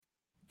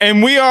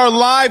And we are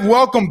live.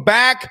 Welcome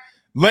back,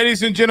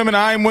 ladies and gentlemen.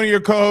 I am one of your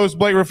co-hosts,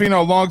 Blake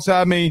Ruffino.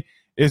 Alongside me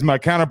is my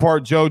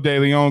counterpart, Joe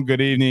DeLeone. Good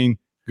evening,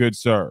 good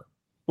sir.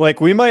 Like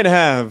we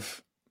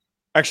have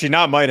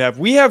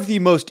the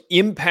most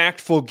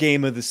impactful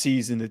game of the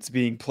season that's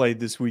being played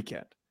this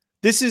weekend.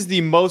 This is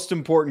the most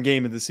important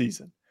game of the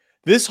season.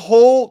 This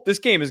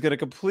game is going to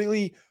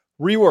completely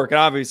rework, and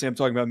obviously I'm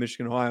talking about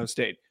Michigan, Ohio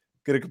State,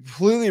 going to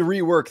completely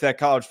rework that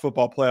college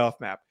football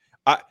playoff map.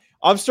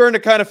 I'm starting to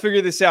kind of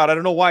figure this out. I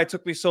don't know why it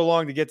took me so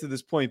long to get to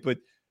this point, but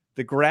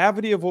the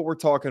gravity of what we're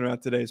talking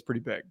about today is pretty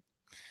big.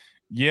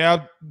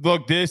 Yeah,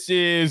 look, this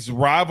is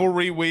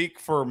rivalry week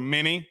for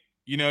many.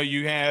 You know,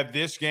 you have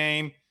this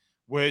game,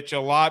 which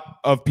a lot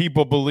of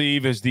people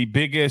believe is the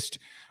biggest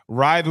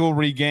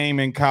rivalry game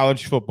in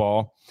college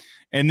football.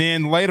 And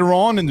then later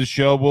on in the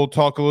show, we'll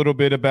talk a little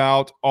bit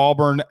about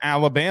Auburn,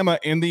 Alabama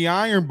in the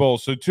Iron Bowl.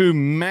 So two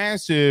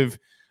massive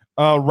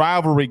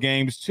rivalry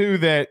games, two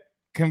that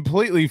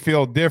completely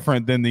feel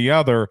different than the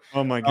other.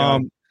 Oh, my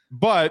God.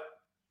 But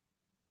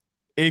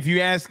if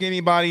you ask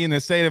anybody in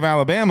the state of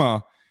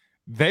Alabama,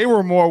 they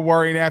were more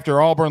worried after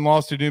Auburn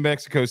lost to New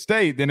Mexico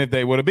State than if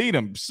they would have beat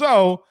them.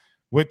 So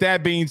with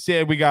that being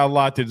said, we got a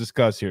lot to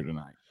discuss here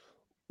tonight.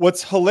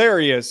 What's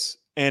hilarious,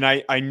 and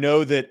I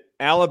know that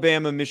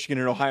Alabama, Michigan,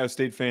 and Ohio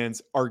State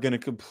fans are going to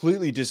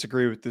completely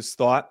disagree with this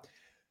thought,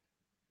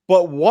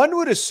 but one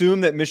would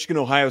assume that Michigan,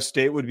 Ohio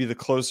State would be the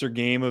closer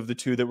game of the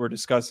two that we're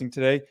discussing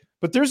today.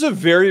 But there's a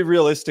very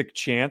realistic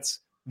chance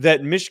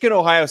that Michigan,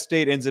 Ohio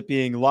State ends up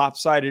being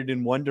lopsided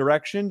in one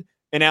direction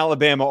and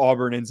Alabama,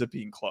 Auburn ends up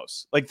being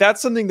close. Like,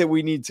 that's something that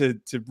we need to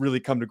really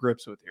come to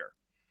grips with here.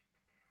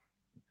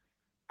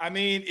 I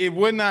mean, it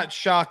would not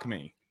shock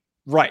me.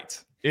 Right.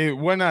 It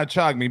would not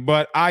shock me,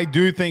 but I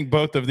do think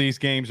both of these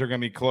games are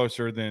going to be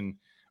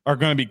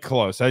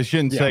close. I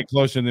shouldn't say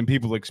closer than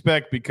people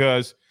expect,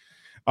 because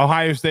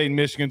Ohio State and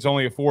Michigan's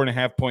only a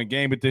 4.5-point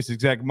game at this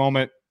exact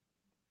moment.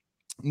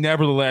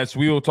 Nevertheless,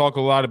 we will talk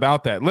a lot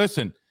about that.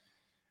 Listen,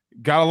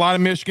 got a lot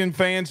of Michigan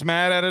fans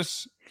mad at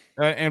us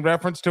in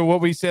reference to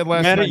what we said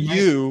last night.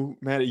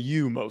 Mad at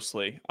you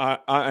mostly. I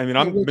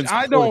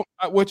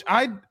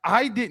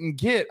didn't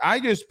get. I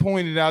just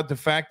pointed out the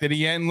fact that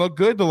he hadn't looked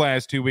good the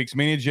last 2 weeks,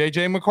 meaning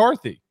JJ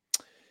McCarthy.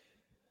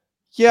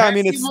 Yeah,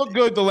 It's looked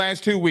good the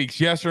last 2 weeks,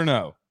 yes or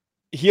no?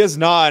 He has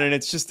not, and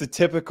it's just the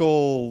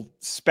typical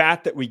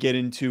spat that we get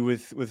into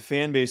with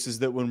fan bases,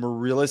 that when we're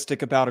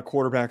realistic about a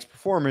quarterback's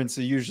performance,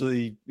 it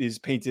usually is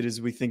painted as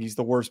we think he's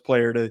the worst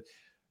player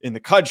in the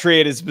country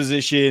at his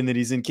position, that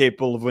he's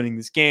incapable of winning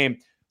this game.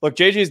 Look,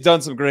 JJ's done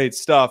some great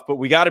stuff, but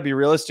we got to be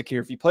realistic here.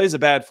 If he plays a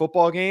bad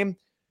football game,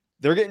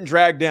 they're getting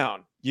dragged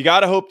down. You got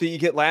to hope that you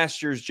get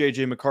last year's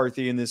JJ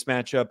McCarthy in this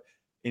matchup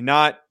and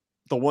not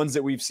the ones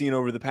that we've seen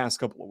over the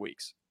past couple of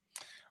weeks.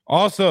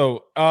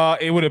 Also,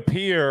 it would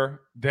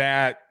appear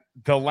that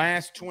the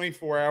last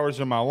 24 hours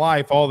of my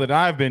life, all that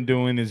I've been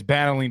doing is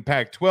battling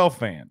Pac-12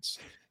 fans.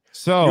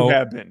 So you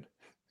have been.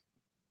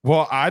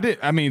 Well,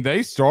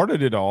 they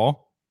started it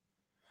all.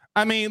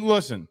 I mean,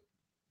 listen,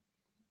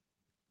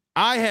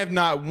 I have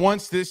not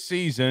once this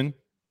season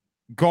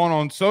gone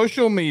on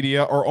social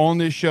media or on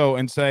this show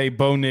and say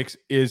Bo Nix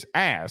is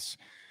ass.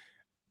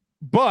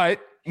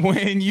 But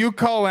when you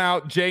call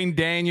out Jane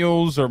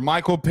Daniels or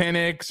Michael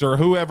Penix or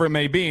whoever it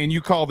may be, and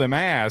you call them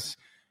ass,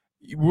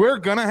 we're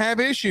going to have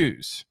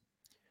issues.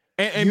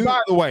 And by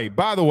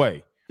the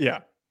way, yeah,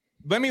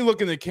 let me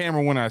look in the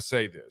camera when I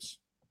say this.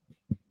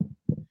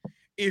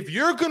 If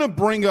you're going to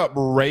bring up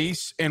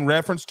race in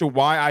reference to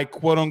why I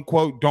quote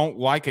unquote don't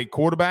like a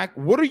quarterback,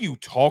 what are you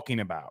talking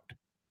about?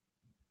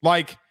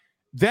 Like,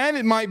 that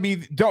it might be,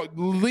 don't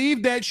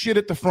leave that shit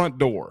at the front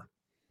door.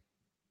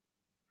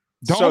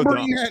 Don't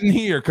bring that in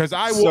here, because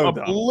I will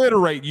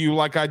obliterate you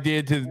like I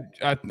did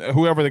to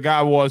whoever the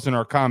guy was in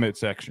our comment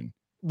section.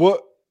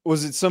 What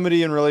was it?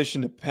 Somebody in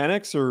relation to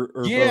Penix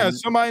or yeah,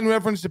 somebody in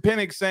reference to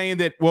Penix saying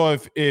that, well,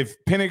 if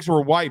Penix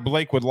were white,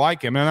 Blake would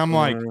like him. And I'm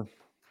like,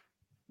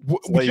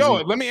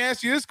 Joe, let me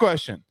ask you this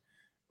question.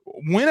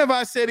 When have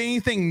I said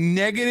anything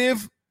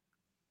negative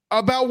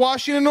about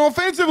Washington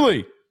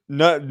offensively?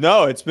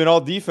 No, it's been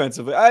all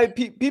defensively.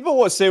 People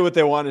will say what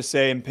they want to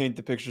say and paint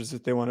the pictures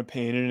that they want to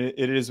paint, and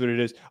it is what it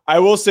is. I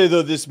will say,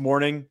 though, this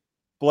morning,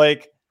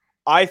 Blake,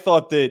 I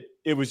thought that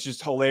it was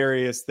just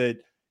hilarious that,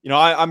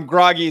 I'm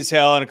groggy as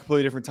hell in a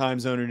completely different time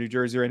zone in New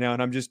Jersey right now,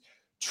 and I'm just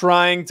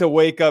trying to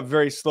wake up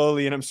very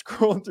slowly, and I'm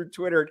scrolling through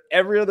Twitter, and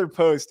every other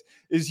post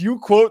is you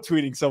quote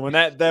tweeting someone.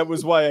 That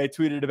was why I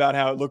tweeted about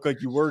how it looked like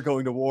you were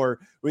going to war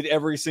with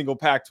every single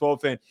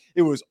Pac-12 fan.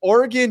 It was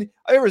Oregon.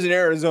 There was an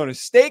Arizona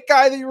State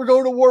guy that you were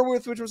going to war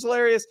with, which was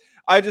hilarious.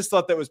 I just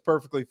thought that was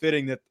perfectly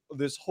fitting, that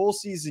this whole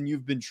season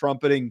you've been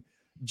trumpeting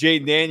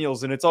Jayden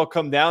Daniels, and it's all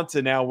come down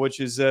to now, which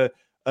is a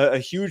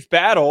huge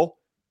battle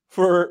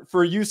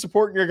for you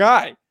supporting your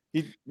guy.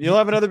 You'll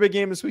have another big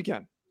game this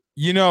weekend.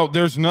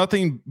 There's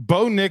nothing.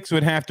 Bo Nix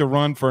would have to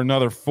run for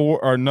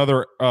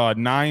another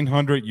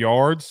 900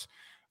 yards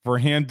for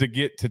him to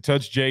get to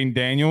touch Jayden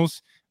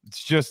Daniels.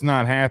 It's just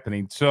not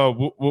happening.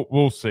 So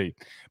we'll see.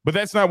 But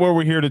that's not what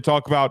we're here to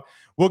talk about.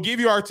 We'll give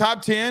you our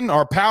top 10,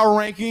 our power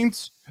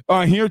rankings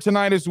here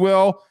tonight as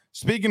well.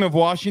 Speaking of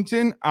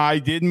Washington, I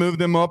did move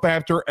them up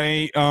after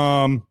a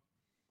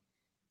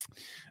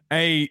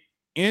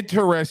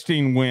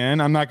interesting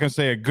win. I'm not going to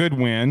say a good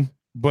win,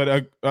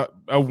 but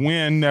a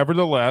win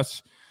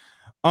nevertheless.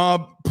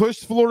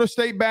 Pushed Florida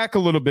State back a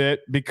little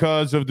bit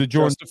because of the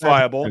Jordan.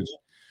 Justifiable.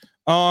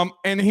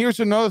 And here's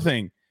another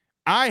thing.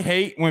 I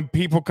hate when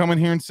people come in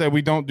here and say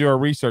we don't do our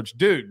research.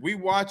 Dude, we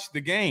watched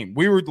the game.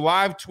 We were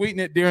live tweeting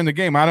it during the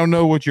game. I don't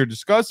know what you're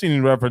discussing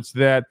in reference to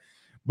that,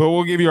 but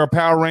we'll give you our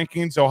power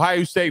rankings.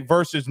 Ohio State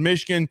versus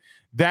Michigan,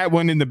 that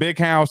one in the big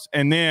house.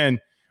 And then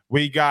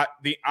we got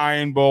the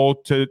Iron Bowl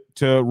to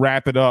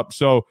wrap it up.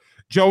 So,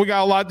 Joe, we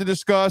got a lot to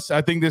discuss.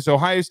 I think this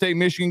Ohio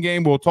State-Michigan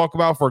game we'll talk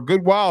about for a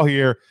good while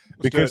here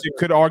because it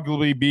could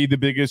arguably be the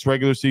biggest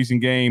regular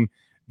season game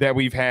that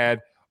we've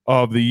had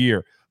of the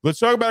year. Let's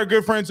talk about our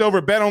good friends over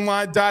at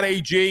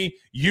betonline.ag.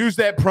 Use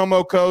that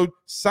promo code.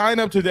 Sign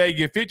up today.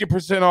 Get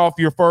 50% off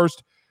your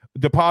first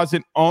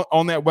deposit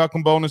on that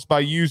welcome bonus by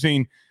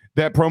using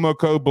that promo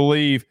code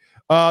BELIEVE.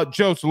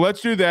 Joe, so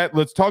let's do that.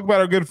 Let's talk about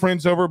our good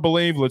friends over at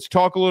BELIEVE. Let's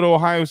talk a little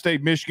Ohio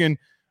State, Michigan.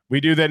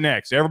 We do that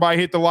next. Everybody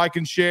hit the like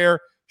and share.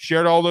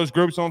 Share to all those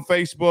groups on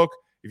Facebook.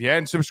 If you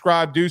hadn't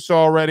subscribed, do so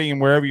already.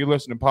 And wherever you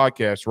listen to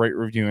podcasts, rate,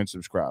 review, and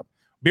subscribe.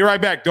 Be right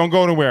back. Don't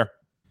go anywhere.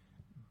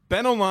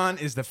 BetOnline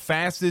is the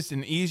fastest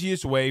and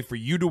easiest way for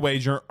you to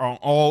wager on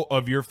all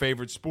of your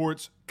favorite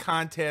sports,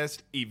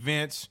 contests,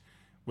 events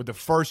with the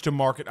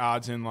first-to-market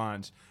odds and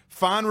lines.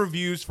 Find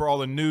reviews for all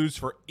the news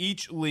for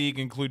each league,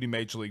 including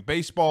Major League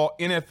Baseball,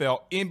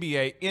 NFL,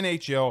 NBA,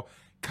 NHL,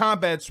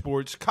 combat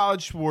sports,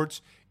 college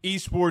sports,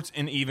 esports,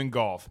 and even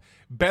golf.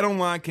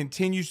 BetOnline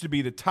continues to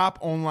be the top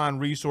online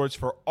resource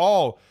for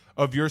all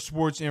of your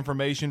sports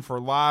information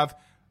for live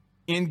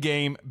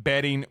in-game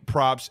betting,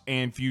 props,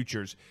 and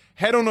futures.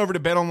 Head on over to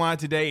BetOnline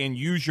today and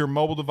use your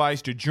mobile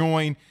device to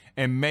join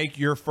and make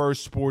your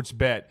first sports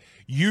bet.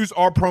 Use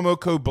our promo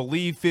code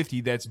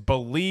BELIEVE50, that's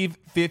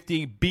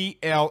BELIEVE50,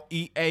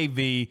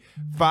 BLEAV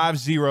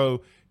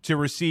 50, to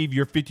receive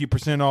your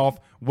 50% off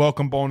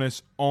welcome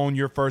bonus on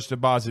your first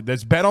deposit.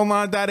 That's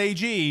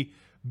betonline.ag,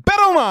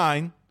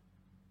 betonline.ag.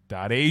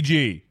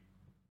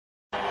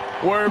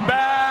 We're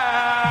back.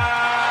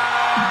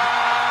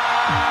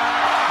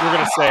 You're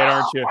going to say it,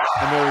 aren't you?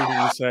 I know what you're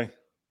going to say.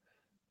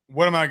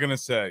 What am I going to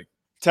say?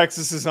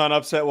 Texas is on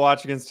upset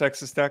watch against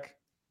Texas Tech?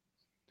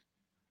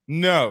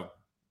 No.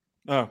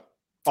 Oh,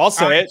 I'll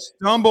say it.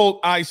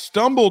 I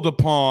stumbled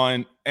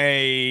upon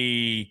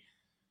a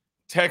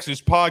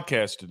Texas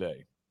podcast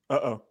today.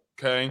 Uh-oh.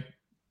 Okay.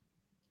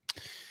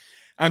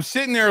 I'm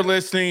sitting there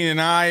listening,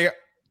 and I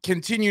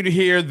continue to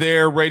hear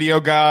their radio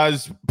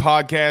guys,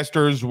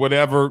 podcasters,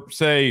 whatever,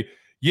 say,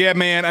 yeah,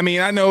 man, I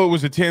mean, I know it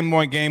was a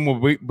 10-point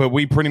game, but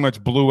we pretty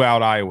much blew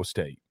out Iowa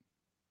State.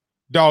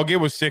 Dog, it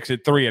was 6-3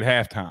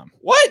 at halftime.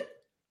 What?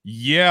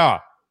 Yeah.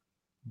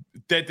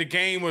 That the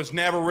game was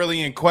never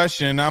really in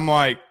question. And I'm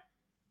like,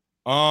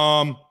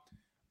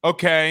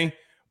 okay,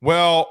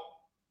 well,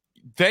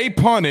 they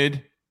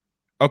punted,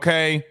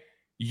 okay,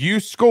 you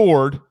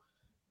scored,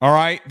 all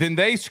right, then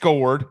they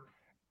scored,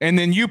 and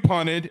then you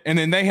punted, and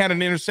then they had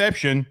an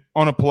interception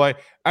on a play.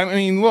 I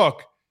mean,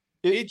 look,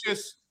 it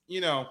just,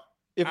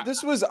 If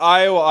this was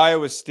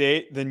Iowa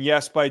State, then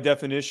yes, by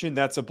definition,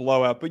 that's a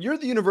blowout. But you're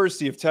the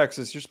University of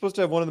Texas. You're supposed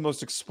to have one of the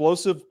most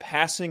explosive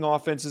passing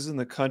offenses in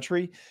the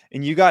country,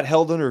 and you got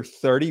held under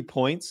 30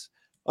 points.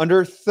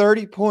 Under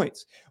 30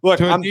 points. Look,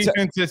 to a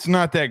defense, it's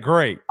not that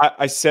great.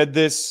 I said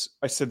this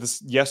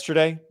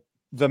yesterday.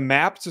 The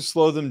map to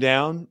slow them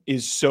down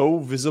is so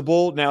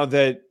visible now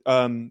that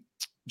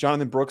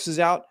Jonathan Brooks is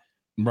out.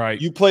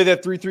 Right. You play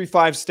that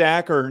 3-3-5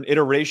 stack or an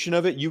iteration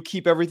of it. You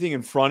keep everything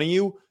in front of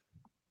you,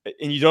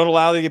 and you don't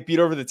allow them to get beat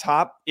over the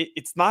top.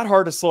 It's not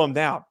hard to slow them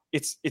down.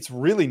 It's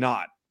really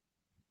not.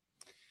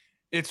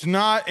 It's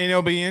not, and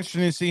it'll be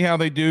interesting to see how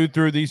they do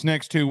through these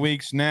next 2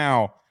 weeks.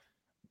 Now,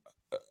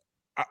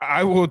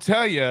 I will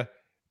tell you,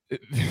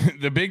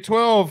 the Big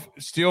 12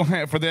 still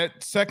for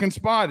that second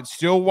spot. It's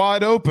still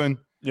wide open.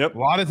 Yep. A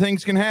lot of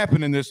things can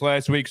happen in this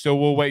last week, so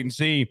we'll wait and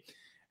see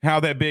how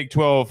that Big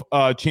 12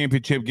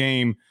 championship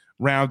game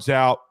rounds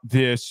out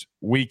this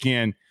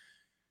weekend.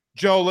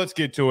 Joe, let's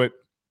get to it.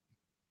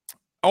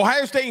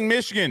 Ohio State and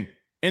Michigan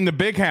in the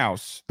big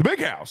house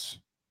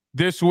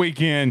this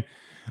weekend.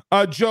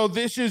 Joe,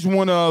 this is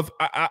one of,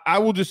 I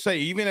will just say,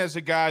 even as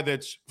a guy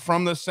that's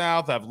from the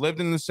South, I've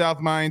lived in the South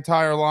my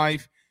entire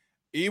life,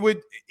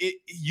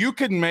 you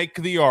could make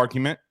the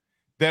argument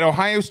that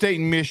Ohio State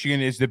and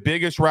Michigan is the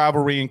biggest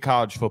rivalry in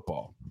college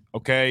football,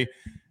 okay?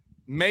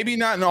 Maybe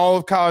not in all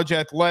of college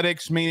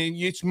athletics, meaning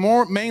it's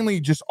mainly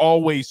just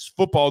always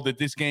football that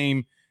this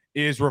game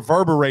is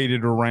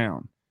reverberated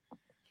around.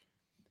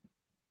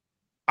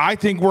 I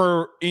think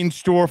we're in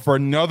store for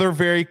another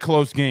very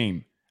close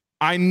game.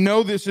 I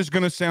know this is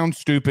going to sound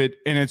stupid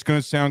and it's going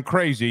to sound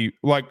crazy.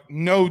 Like,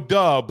 no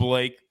duh,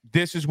 Blake.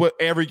 This is what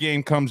every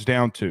game comes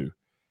down to.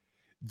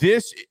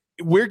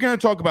 We're going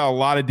to talk about a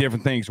lot of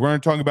different things. We're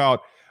going to talk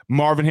about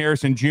Marvin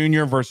Harrison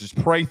Jr. versus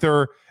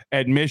Prather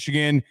at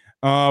Michigan.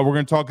 We're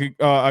going to talk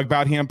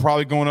about him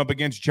probably going up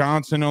against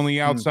Johnson on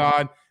the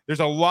outside. There's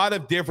a lot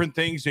of different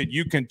things that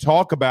you can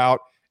talk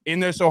about in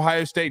this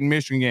Ohio State and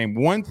Michigan game.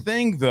 One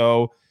thing,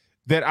 though,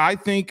 that I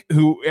think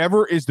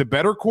whoever is the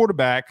better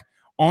quarterback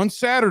on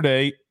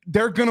Saturday,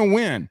 they're going to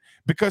win,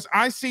 because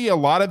I see a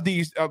lot of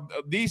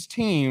these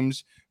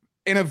teams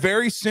in a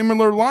very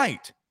similar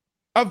light.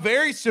 A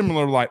very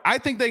similar light. I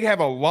think they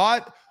have a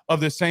lot of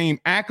the same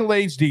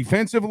accolades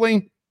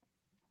defensively,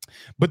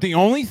 but the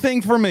only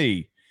thing for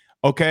me,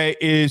 okay,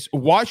 is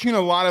watching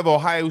a lot of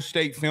Ohio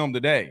State film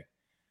today.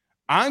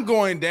 I'm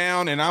going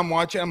down and I'm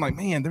watching. I'm like,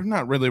 man, they're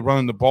not really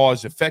running the ball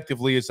as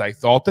effectively as I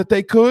thought that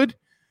they could.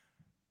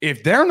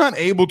 If they're not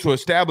able to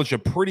establish a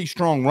pretty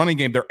strong running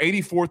game, they're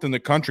 84th in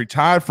the country,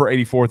 tied for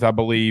 84th, I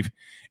believe,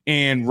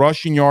 in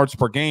rushing yards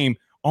per game,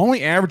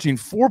 only averaging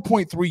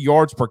 4.3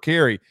 yards per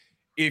carry.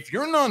 If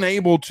you're not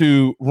able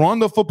to run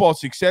the football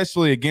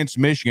successfully against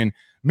Michigan,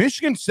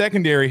 Michigan's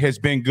secondary has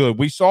been good.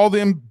 We saw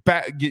them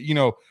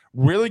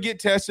really get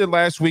tested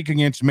last week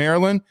against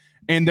Maryland,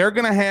 and they're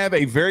going to have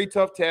a very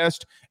tough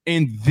test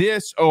in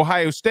this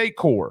Ohio State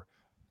core.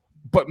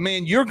 But,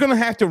 man, you're going to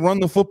have to run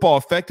the football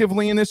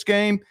effectively in this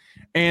game,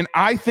 and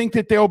I think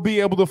that they'll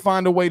be able to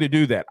find a way to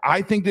do that.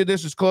 I think that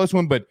this is a close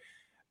one, but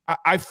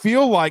I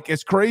feel like,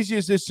 as crazy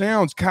as this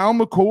sounds, Kyle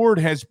McCord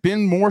has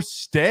been more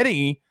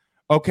steady,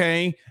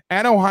 okay,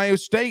 at Ohio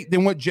State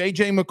than what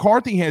J.J.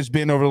 McCarthy has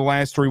been over the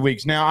last 3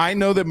 weeks. Now, I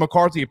know that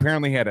McCarthy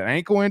apparently had an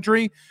ankle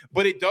injury,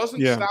 but it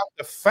doesn't stop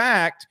the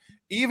fact,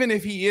 even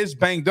if he is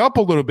banged up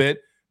a little bit,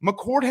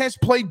 McCord has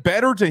played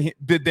better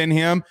than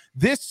him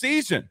this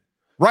season,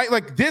 right?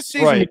 Like, this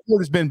season, right. McCord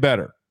has been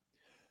better.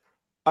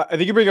 I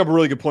think you bring up a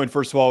really good point,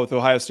 first of all, with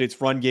Ohio State's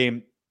run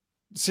game.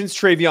 Since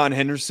Travion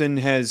Henderson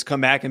has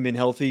come back and been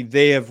healthy,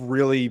 they have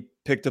really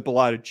picked up a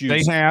lot of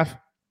juice. They have.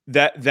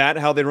 That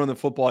how they run the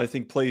football, I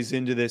think, plays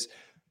into this.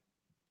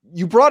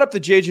 You brought up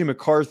the J.J.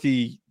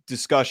 McCarthy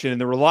discussion, and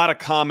there were a lot of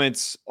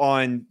comments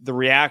on the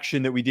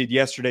reaction that we did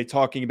yesterday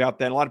talking about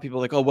that. And a lot of people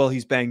are like, oh, well,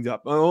 he's banged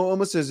up.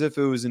 Almost as if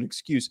it was an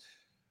excuse.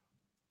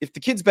 If the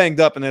kid's banged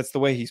up and that's the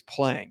way he's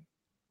playing,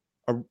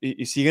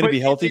 is he going to be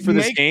healthy for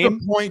this game?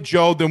 The point,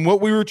 Joe, than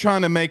what we were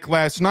trying to make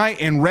last night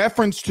in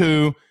reference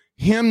to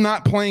him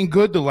not playing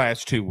good the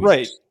last 2 weeks.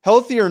 Right.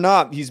 Healthy or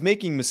not, he's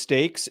making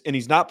mistakes and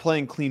he's not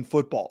playing clean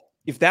football.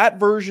 If that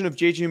version of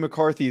J.J.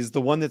 McCarthy is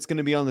the one that's going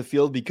to be on the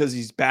field because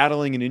he's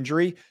battling an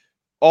injury,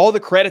 all the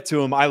credit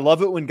to him. I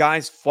love it when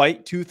guys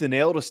fight tooth and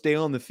nail to stay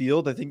on the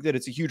field. I think that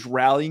it's a huge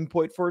rallying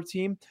point for a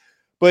team.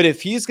 But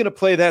if he's going to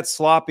play that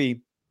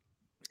sloppy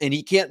and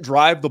he can't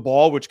drive the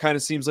ball, which kind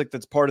of seems like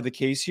that's part of the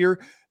case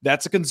here,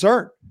 that's a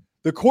concern.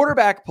 The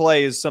quarterback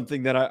play is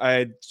something that I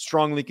had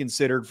strongly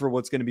considered for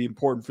what's going to be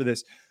important for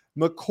this.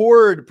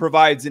 McCord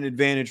provides an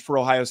advantage for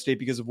Ohio State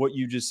because of what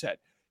you just said.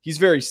 He's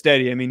very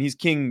steady. I mean, he's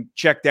king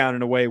check down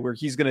in a way where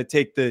he's going to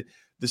take the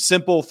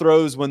simple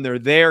throws when they're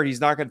there. He's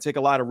not going to take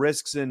a lot of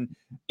risks. And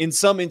in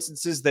some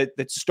instances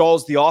that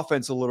stalls the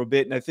offense a little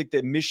bit. And I think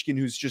that Michigan,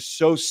 who's just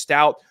so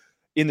stout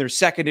in their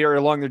secondary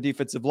along their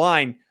defensive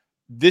line,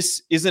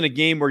 this isn't a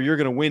game where you're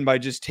going to win by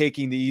just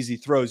taking the easy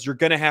throws. You're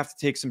going to have to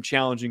take some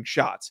challenging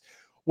shots.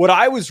 What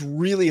I was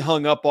really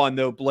hung up on,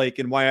 though, Blake,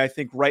 and why I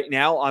think right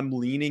now I'm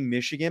leaning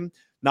Michigan,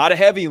 not a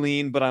heavy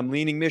lean, but I'm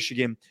leaning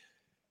Michigan,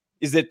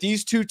 is that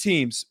these two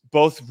teams,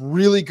 both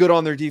really good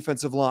on their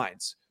defensive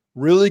lines,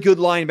 really good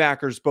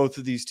linebackers, both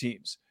of these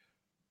teams.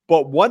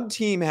 But one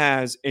team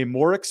has a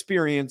more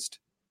experienced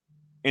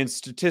and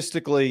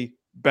statistically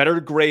better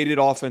graded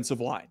offensive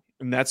line,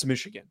 and that's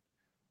Michigan.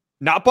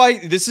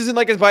 This isn't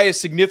like by a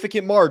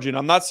significant margin.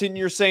 I'm not sitting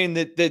here saying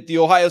that the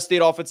Ohio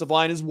State offensive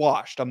line is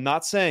washed. I'm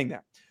not saying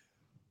that.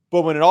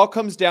 But when it all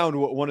comes down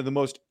to it, one of the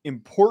most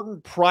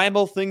important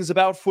primal things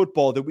about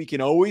football that we can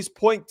always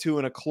point to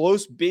in a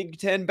close Big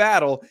Ten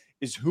battle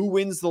is who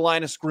wins the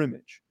line of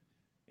scrimmage.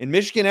 And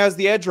Michigan has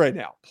the edge right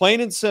now.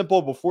 Plain and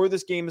simple, before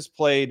this game is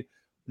played,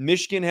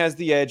 Michigan has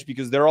the edge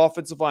because their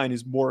offensive line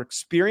is more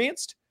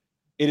experienced.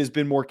 It has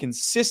been more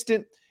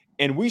consistent.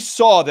 And we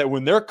saw that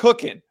when they're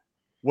cooking,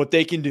 what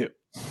they can do.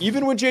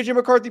 Even when J.J.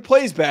 McCarthy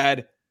plays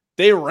bad,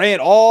 they ran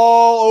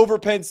all over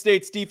Penn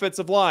State's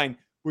defensive line,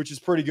 which is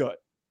pretty good.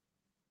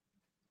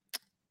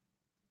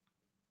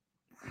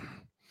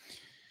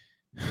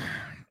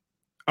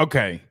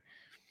 Okay.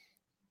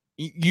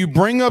 You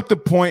bring up the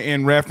point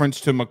in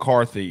reference to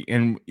McCarthy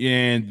and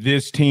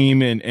this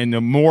team and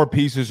the more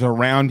pieces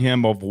around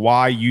him of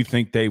why you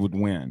think they would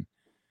win.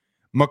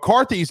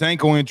 McCarthy's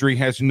ankle injury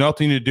has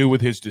nothing to do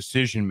with his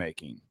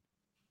decision-making.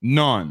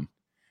 None.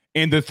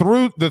 And the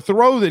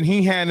throw that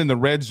he had in the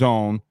red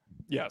zone,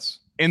 yes,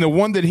 and the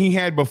one that he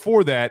had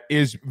before that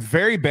is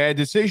very bad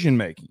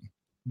decision-making.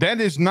 That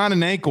is not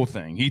an ankle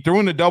thing. He threw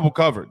into double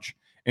coverage,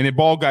 and the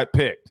ball got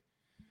picked.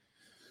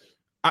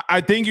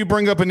 I think you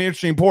bring up an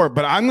interesting point,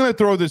 but I'm going to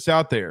throw this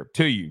out there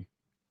to you.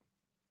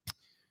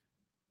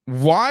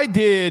 Why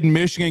did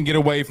Michigan get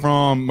away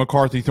from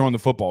McCarthy throwing the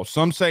football?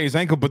 Some say his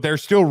ankle, but they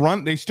still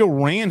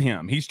ran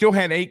him. He still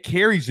had 8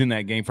 carries in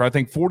that game for, I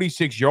think,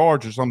 46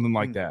 yards or something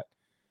like that.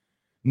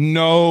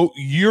 No,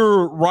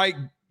 you're right.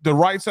 the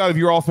right side of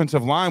your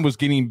offensive line was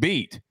getting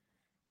beat.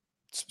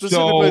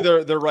 Specifically,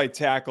 their right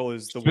tackle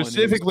is the one.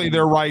 Specifically,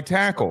 their right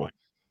tackle.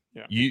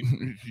 Yeah.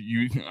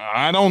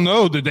 I don't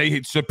know that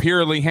they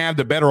superiorly have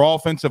the better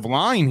offensive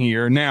line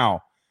here.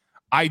 Now,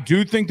 I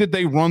do think that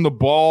they run the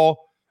ball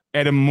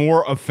at a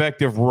more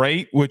effective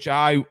rate, which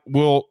I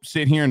will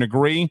sit here and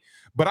agree.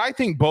 But I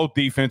think both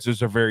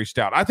defenses are very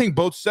stout. I think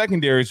both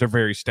secondaries are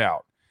very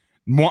stout.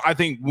 I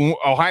think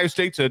Ohio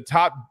State's a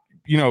top,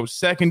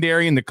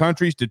 secondary in the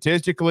country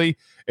statistically,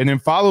 and then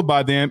followed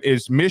by them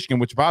is Michigan,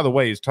 which, by the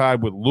way, is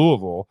tied with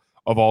Louisville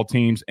of all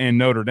teams and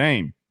Notre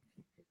Dame.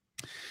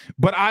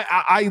 But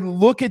I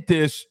look at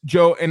this,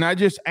 Joe, and I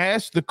just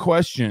ask the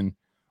question,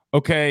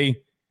 okay,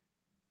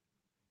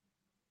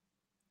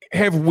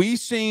 have we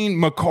seen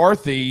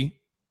McCarthy?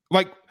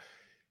 Like,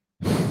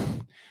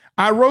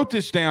 I wrote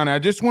this down. I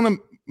just want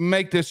to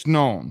make this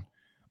known.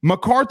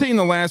 McCarthy in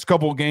the last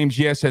couple of games,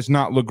 yes, has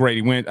not looked great.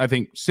 He went, I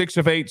think, 6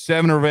 of 8,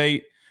 7 of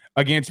 8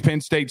 against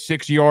Penn State,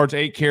 6 yards,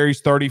 8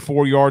 carries,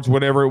 34 yards,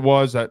 whatever it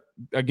was. I,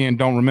 again,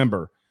 don't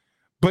remember.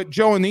 But,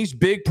 Joe, in these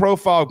big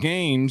profile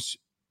games,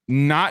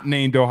 not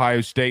named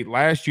Ohio State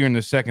last year in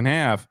the second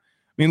half, I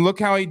mean, look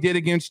how he did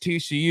against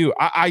TCU.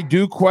 I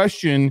do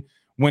question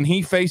when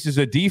he faces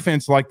a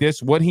defense like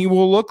this, what he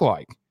will look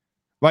like.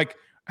 Like,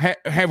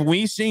 have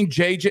we seen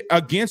JJ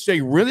against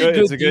a really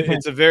good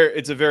defense?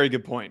 It's a very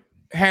good point.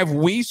 Have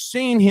we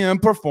seen him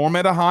perform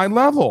at a high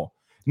level?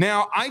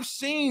 Now, I've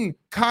seen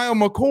Kyle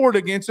McCord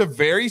against a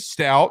very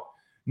stout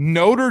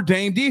Notre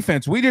Dame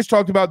defense. We just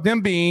talked about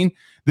them being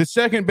the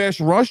second best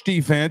rush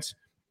defense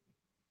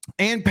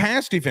and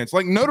pass defense.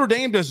 Like, Notre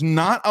Dame does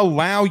not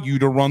allow you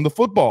to run the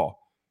football.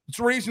 It's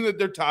the reason that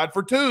they're tied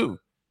for 2.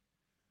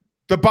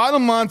 The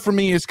bottom line for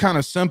me is kind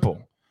of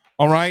simple,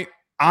 all right?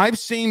 I've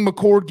seen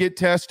McCord get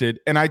tested,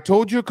 and I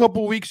told you a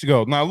couple weeks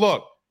ago. Now,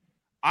 look,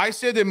 I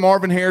said that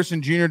Marvin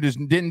Harrison Jr.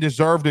 didn't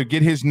deserve to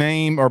get his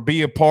name or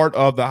be a part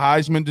of the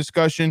Heisman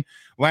discussion.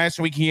 Last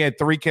week, he had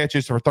 3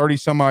 catches for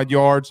 30-some-odd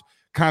yards,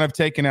 kind of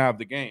taken out of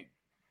the game.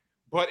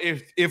 But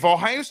if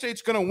Ohio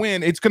State's going to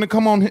win, it's going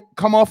to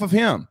come off of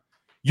him.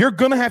 You're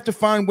going to have to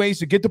find ways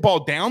to get the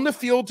ball down the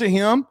field to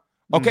him,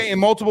 okay, in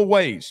multiple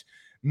ways.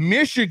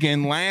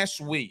 Michigan last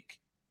week,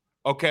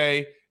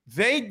 okay,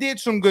 they did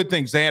some good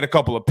things. They had a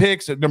couple of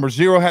picks. Number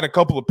 0 had a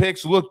couple of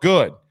picks, looked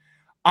good.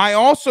 I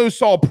also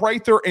saw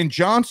Prather and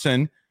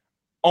Johnson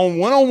on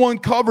one-on-one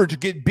coverage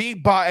get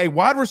beat by a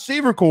wide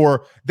receiver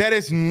core that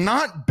is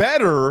not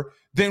better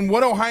than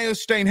what Ohio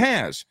State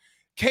has.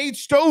 Cade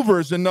Stover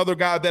is another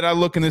guy that I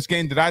look in this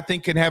game that I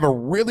think can have a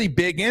really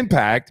big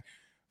impact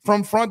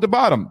from front to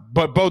bottom.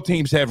 But both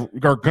teams are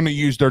going to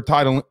use their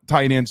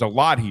tight ends a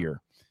lot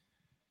here.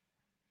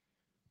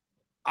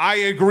 I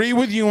agree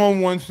with you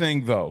on one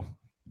thing, though.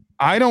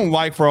 I don't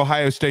like for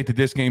Ohio State that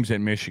this game's at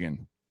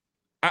Michigan.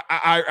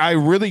 I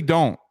really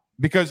don't,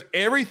 because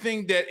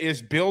everything that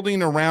is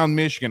building around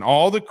Michigan,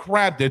 all the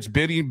crap that's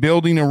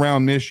building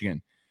around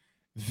Michigan,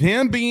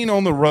 them being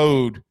on the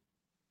road,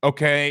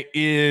 okay,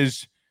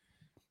 is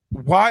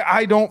why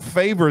I don't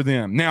favor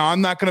them. Now,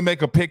 I'm not going to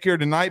make a pick here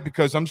tonight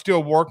because I'm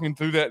still working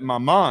through that in my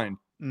mind.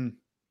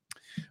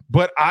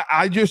 But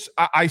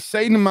I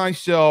say to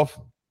myself,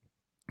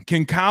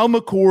 can Kyle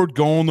McCord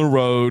go on the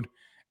road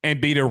and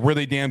beat a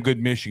really damn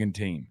good Michigan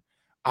team?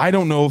 I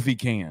don't know if he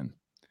can.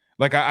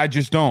 Like, I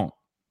just don't.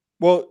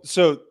 Well,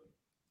 so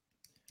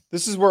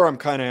this is where I'm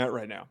kind of at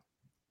right now.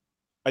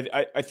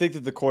 I think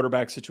that the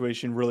quarterback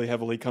situation really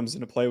heavily comes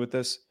into play with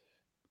this,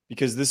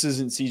 because this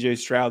isn't CJ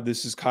Stroud.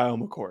 This is Kyle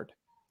McCord.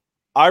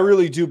 I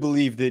really do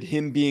believe that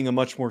him being a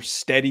much more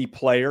steady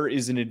player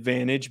is an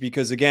advantage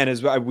because, again,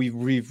 as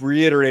we've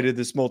reiterated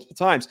this multiple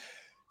times,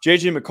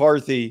 JJ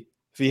McCarthy,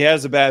 if he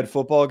has a bad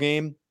football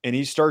game and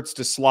he starts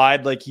to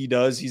slide like he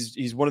does,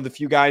 he's one of the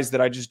few guys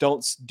that I just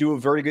don't do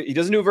he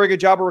doesn't do a very good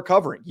job of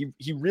recovering.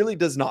 He really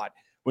does not.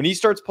 When he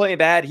starts playing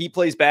bad, he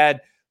plays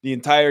bad the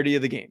entirety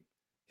of the game.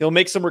 He'll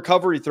make some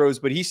recovery throws,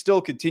 but he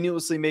still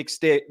continuously makes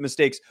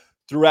mistakes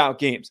throughout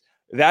games.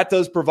 That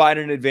does provide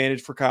an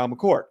advantage for Kyle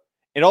McCord.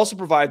 It also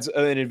provides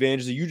an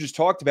advantage that you just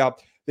talked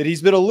about, that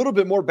he's been a little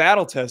bit more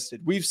battle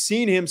tested. We've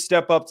seen him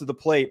step up to the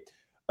plate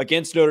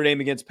against Notre Dame,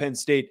 against Penn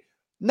State,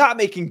 not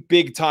making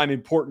big time,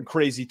 important,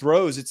 crazy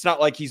throws. It's not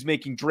like he's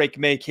making Drake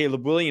May,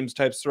 Caleb Williams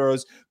type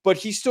throws, but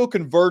he still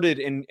converted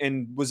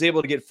and was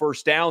able to get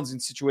first downs in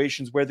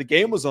situations where the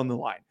game was on the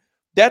line.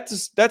 That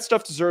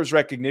stuff deserves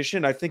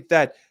recognition. I think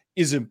that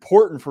is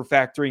important for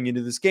factoring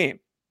into this game.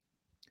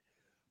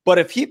 But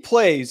if he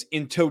plays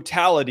in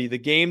totality the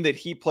game that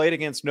he played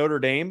against Notre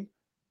Dame,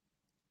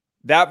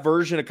 that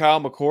version of Kyle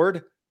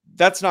McCord,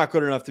 that's not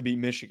good enough to beat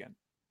Michigan.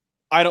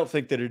 I don't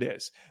think that it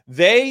is.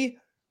 They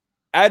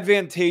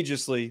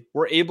advantageously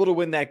were able to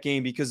win that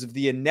game because of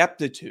the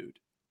ineptitude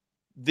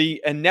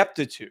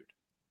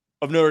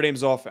of Notre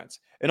Dame's offense.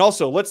 And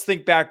also, let's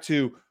think back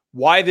to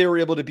why they were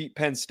able to beat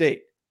Penn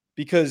State,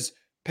 because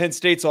Penn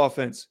State's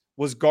offense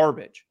was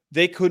garbage.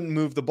 They couldn't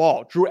move the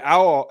ball. Drew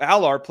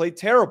Allard played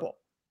terrible.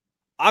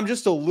 I'm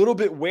just a little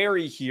bit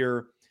wary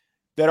here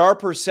that our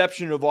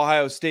perception of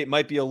Ohio State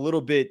might be a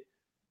little bit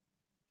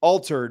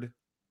altered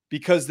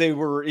because they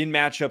were in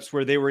matchups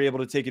where they were able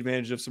to take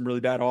advantage of some really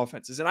bad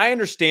offenses. And I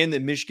understand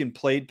that Michigan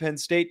played Penn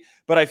State,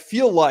 but I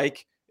feel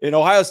like, and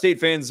Ohio State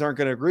fans aren't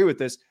going to agree with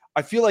this,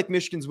 I feel like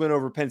Michigan's win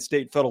over Penn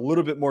State felt a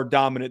little bit more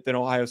dominant than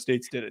Ohio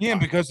State's did. Yeah,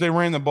 because they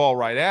ran the ball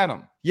right at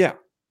them. Yeah.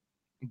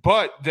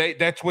 But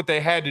that's what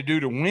they had to do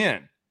to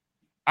win.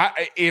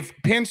 If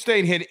Penn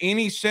State had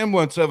any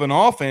semblance of an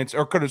offense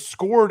or could have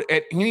scored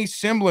at any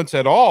semblance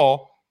at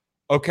all,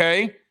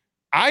 okay,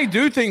 I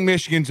do think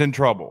Michigan's in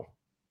trouble.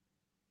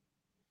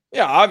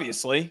 Yeah,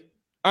 obviously.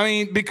 I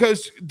mean,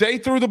 because they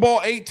threw the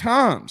ball 8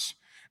 times.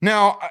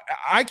 Now,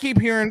 I keep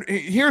hearing –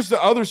 here's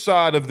the other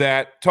side of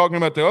that, talking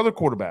about the other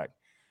quarterback.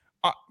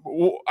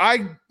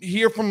 I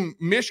hear from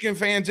Michigan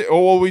fans,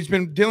 oh, he's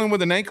been dealing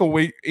with an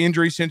ankle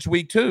injury since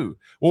week 2.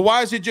 Well,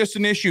 why is it just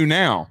an issue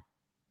now?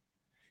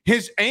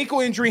 His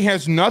ankle injury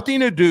has nothing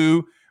to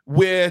do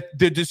with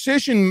the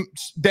decisions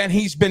that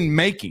he's been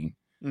making,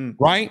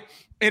 right?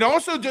 It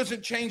also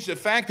doesn't change the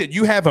fact that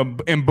you have a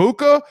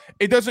Mbuka.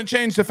 It doesn't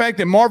change the fact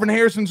that Marvin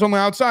Harrison's on the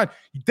outside.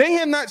 They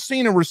have not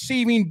seen a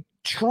receiving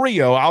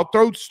trio, I'll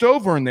throw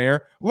Stover in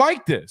there,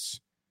 like this.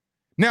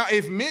 Now,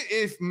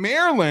 if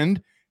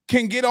Maryland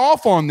can get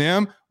off on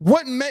them,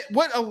 what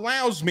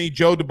allows me,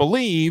 Joe, to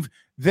believe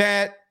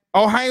that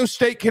Ohio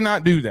State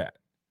cannot do that?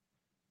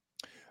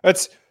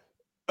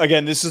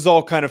 Again, this is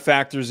all kind of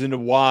factors into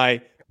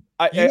why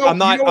I'm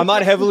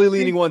not heavily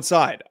leaning one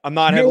side. I'm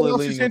not heavily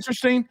leaning. It's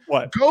interesting.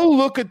 What? Go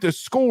look at the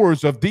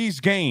scores of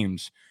these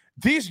games.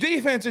 These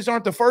defenses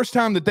aren't the first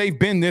time that they've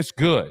been this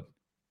good.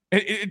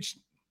 It's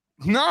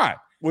not.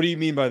 What do you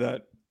mean by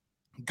that?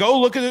 Go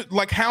look at it,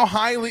 like how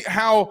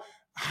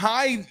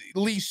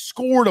highly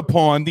scored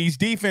upon these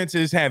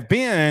defenses have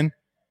been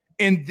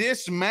in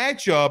this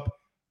matchup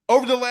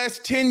over the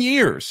last 10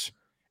 years.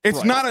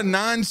 It's not a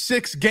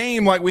 9-6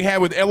 game like we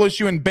had with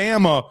LSU and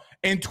Bama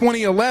in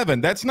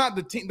 2011. That's not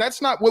the team.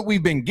 That's not what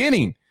we've been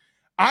getting.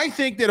 I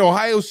think that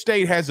Ohio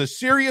State has a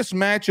serious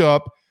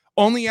matchup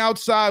on the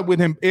outside with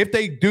him. If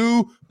they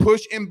do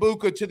push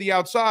Mbuka to the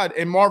outside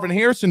and Marvin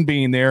Harrison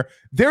being there,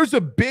 there's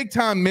a big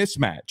time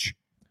mismatch,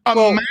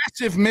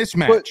 massive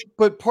mismatch.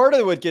 But part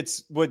of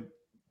what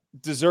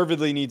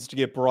deservedly needs to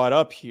get brought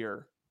up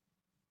here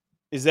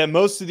is that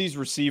most of these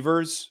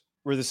receivers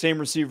were the same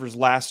receivers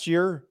last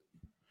year.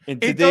 And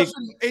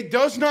it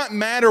does not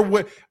matter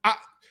what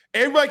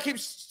everybody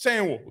keeps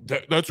saying.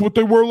 Well, that's what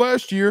they were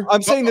last year.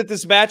 I'm saying that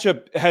this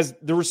matchup has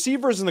the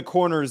receivers and the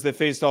corners that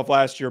faced off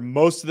last year.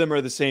 Most of them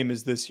are the same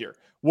as this year.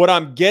 What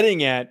I'm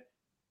getting at,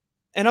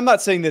 and I'm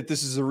not saying that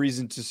this is a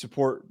reason to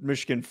support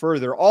Michigan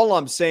further. All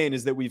I'm saying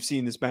is that we've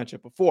seen this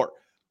matchup before.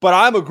 But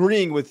I'm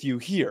agreeing with you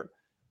here.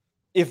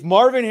 If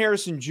Marvin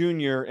Harrison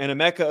Jr. and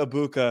Emeka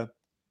Egbuka,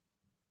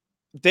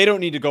 they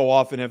don't need to go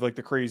off and have like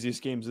the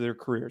craziest games of their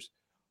careers.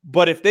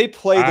 But if they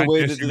play the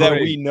way that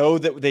we know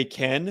that they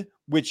can,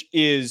 which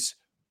is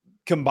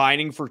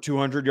combining for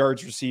 200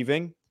 yards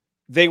receiving,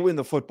 they win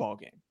the football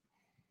game.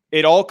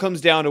 It all comes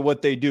down to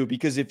what they do,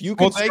 because if you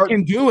can, they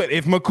can do it.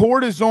 If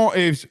McCord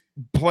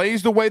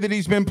plays the way that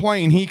he's been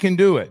playing, he can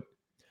do it.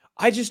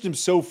 I just am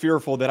so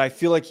fearful that I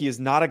feel like he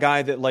is not a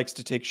guy that likes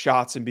to take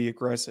shots and be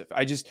aggressive.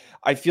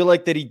 I feel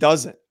like that he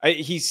doesn't. I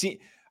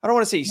don't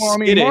want to say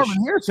skittish.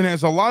 Marvin Harrison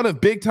has a lot of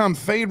big time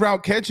fade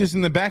route catches in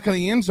the back of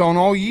the end zone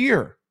all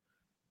year.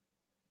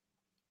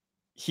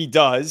 He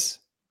does,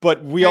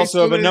 but we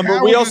also have a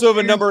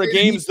number of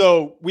games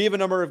though. We have a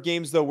number of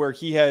games though where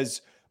he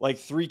has like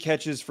 3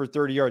 catches for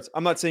 30 yards.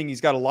 I'm not saying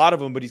he's got a lot of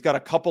them, but he's got a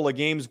couple of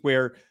games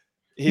where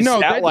his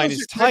stat line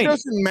is tiny. That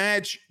doesn't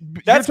match.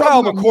 That's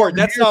Kyle McCord.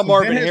 That's not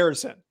Marvin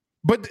Harrison.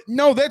 But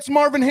no, that's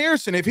Marvin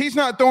Harrison. If he's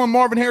not throwing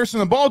Marvin Harrison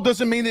the ball,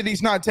 doesn't mean that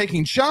he's not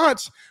taking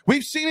shots.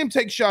 We've seen him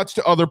take shots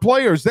to other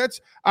players.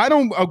 I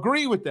don't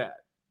agree with that.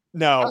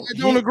 No, I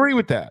don't agree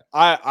with that.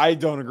 I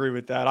don't agree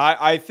with that.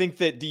 I think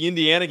that the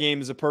Indiana game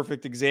is a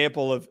perfect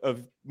example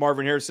of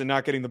Marvin Harrison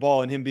not getting the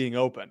ball and him being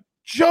open.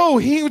 Joe,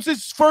 he was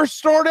his first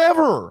start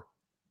ever.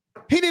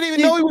 He didn't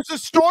even know he was a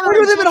starter. He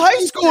played with him in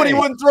high school and he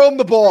wouldn't throw him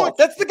the ball.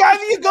 That's the guy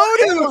that you go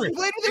to. He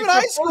played with him in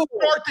high school.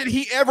 First start that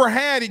he ever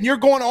had, and you're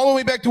going all the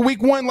way back to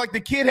week 1 like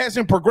the kid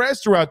hasn't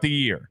progressed throughout the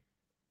year.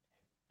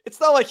 It's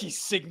not like he's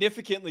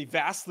significantly,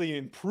 vastly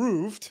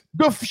improved.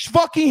 The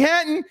fuck he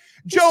hadn't.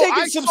 Joe, he's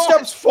taking some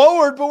steps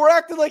forward, but we're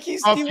acting like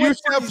he's a few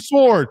steps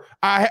forward.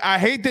 I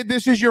hate that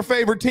this is your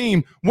favorite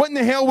team. What in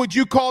the hell would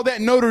you call that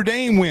Notre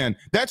Dame win?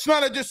 That's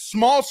not a just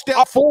small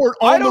step forward.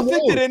 I don't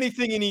think that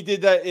anything, and he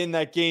did that in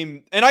that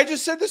game. And I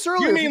just said this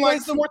earlier. You mean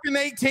like 4th and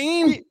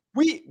 18?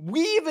 We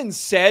even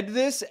said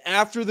this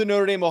after the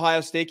Notre Dame Ohio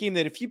State game,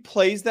 that if he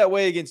plays that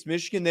way against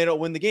Michigan, they don't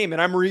win the game.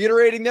 And I'm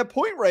reiterating that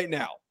point right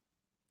now.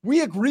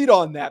 We agreed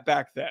on that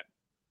back then.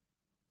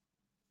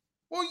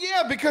 Well,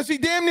 yeah, because he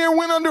damn near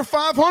went under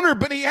 500,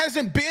 but he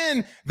hasn't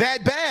been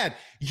that bad.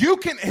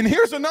 And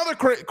here's another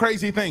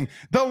crazy thing.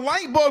 The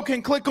light bulb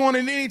can click on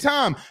at any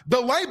time. The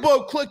light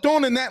bulb clicked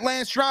on in that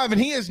last drive, and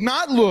he has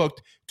not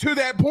looked, to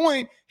that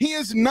point, he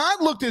has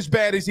not looked as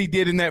bad as he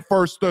did in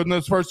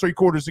those first 3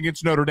 quarters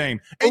against Notre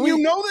Dame. And you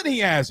know that he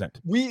hasn't.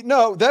 We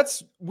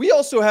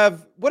also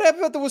have, what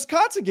happened at the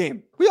Wisconsin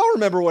game? We all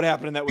remember what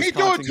happened in that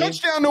Wisconsin game. He threw a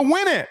touchdown to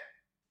win it.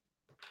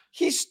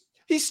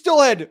 He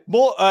still had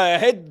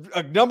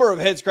a number of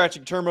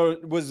head-scratching turnovers.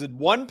 Was it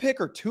 1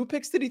 pick or 2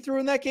 picks that he threw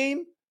in that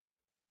game?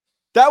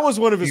 That was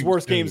one of his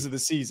worst games of the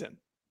season.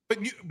 But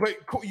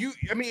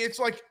it's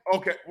like,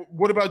 okay,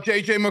 what about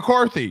J.J.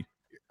 McCarthy?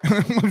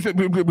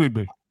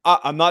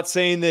 I'm not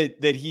saying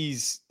that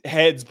he's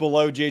heads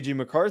below J.J.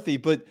 McCarthy,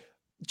 but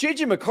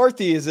J.J.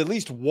 McCarthy has at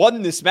least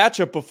won this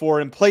matchup before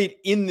and played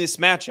in this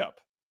matchup.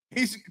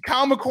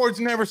 Kyle McCord's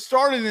never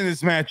started in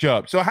this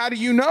matchup, so how do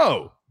you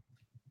know?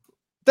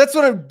 That's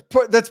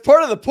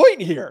part of the point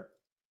here.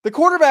 The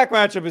quarterback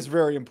matchup is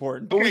very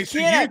important. But okay,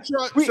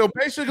 so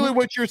basically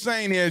what you're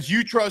saying is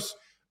you trust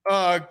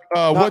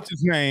what's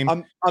his name?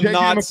 J.J.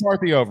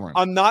 McCarthy over him.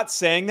 I'm not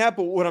saying that,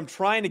 but what I'm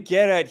trying to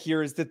get at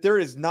here is that there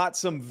is not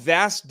some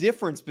vast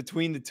difference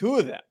between the two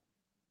of them.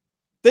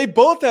 They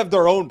both have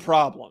their own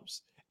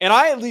problems. And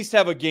I at least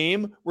have a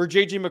game where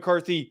J.J.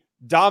 McCarthy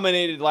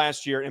dominated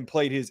last year and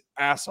played his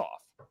ass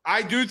off.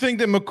 I do think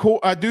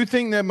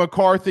that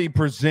McCarthy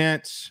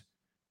presents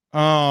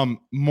a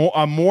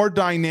more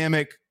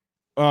dynamic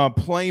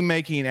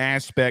playmaking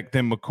aspect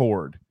than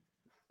McCord.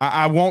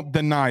 I won't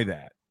deny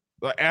that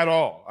at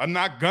all. I'm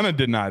not going to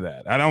deny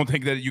that. I don't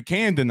think that you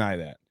can deny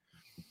that.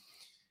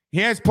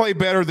 He has played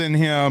better than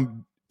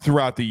him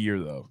throughout the year,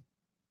 though.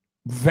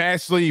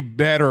 Vastly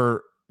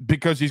better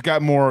because he's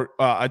got more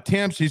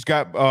attempts. He's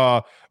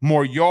got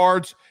more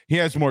yards. He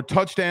has more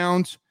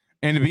touchdowns.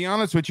 And to be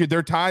honest with you,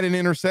 they're tied in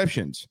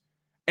interceptions.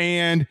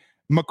 And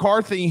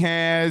McCarthy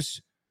has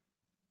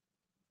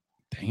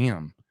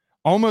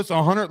almost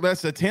 100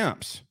 less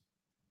attempts.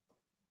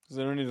 Because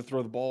they don't need to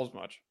throw the ball as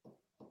much.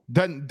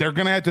 They're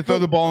going to have to throw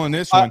the ball in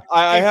this one. We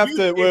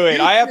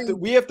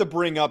have to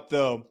bring up,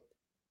 though.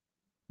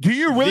 Do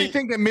you really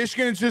think that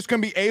Michigan is just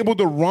going to be able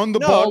to run the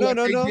ball like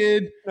they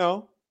did?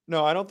 No,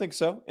 I don't think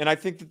so. And I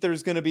think that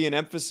there's going to be an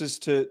emphasis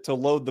to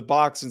load the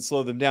box and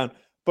slow them down.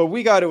 But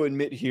we got to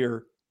admit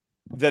here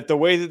that the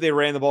way that they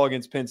ran the ball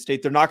against Penn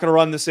State, they're not going to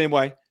run the same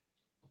way.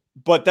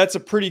 But that's a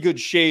pretty good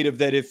shade of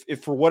that.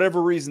 If for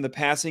whatever reason the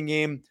passing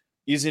game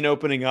isn't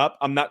opening up,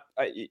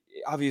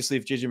 obviously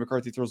if JJ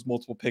McCarthy throws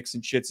multiple picks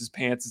and shits his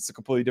pants, it's a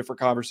completely different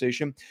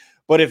conversation.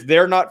 But if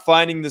they're not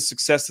finding the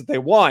success that they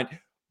want,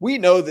 we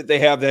know that they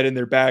have that in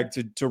their bag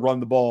to run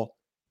the ball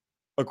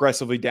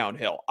aggressively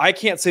downhill. I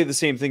can't say the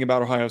same thing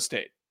about Ohio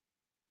State.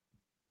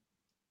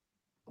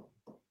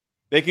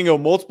 They can go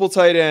multiple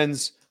tight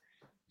ends,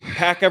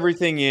 pack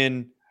everything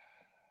in,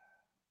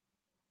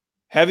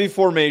 heavy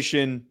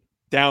formation,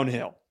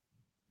 downhill.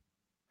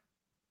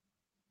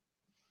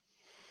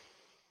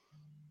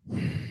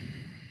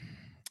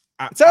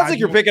 It sounds like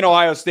you're picking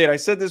Ohio State. I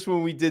said this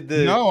when we did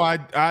the. No,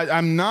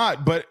 I'm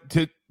not. But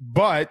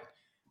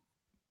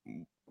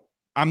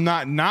I'm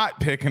not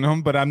picking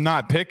them. But I'm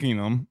not picking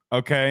them.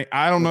 Okay,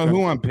 I don't know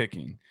who I'm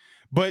picking.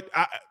 But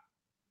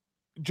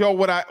Joe,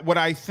 what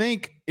I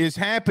think is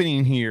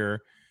happening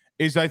here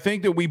is I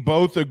think that we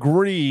both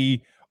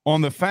agree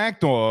on the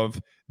fact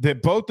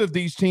that both of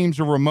these teams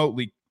are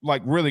remotely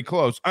really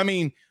close. I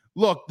mean,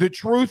 look, the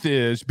truth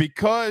is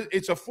because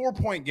it's a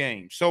 4-point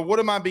game. So what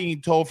am I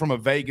being told from a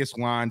Vegas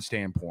line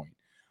standpoint?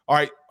 All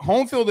right,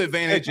 home field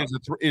advantage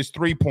is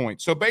 3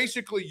 points. So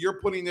basically you're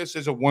putting this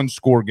as a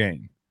 1-score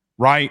game,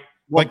 right?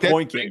 1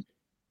 point game.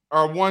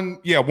 Or 1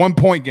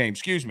 point game,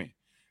 excuse me.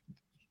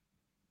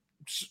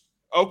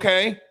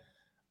 Okay.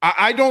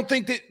 I don't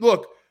think that,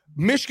 look,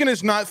 Michigan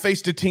has not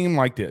faced a team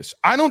like this.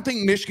 I don't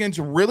think Michigan's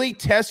really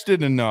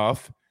tested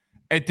enough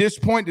at this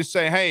point to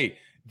say, hey,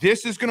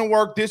 this is going to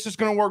work, this is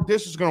going to work,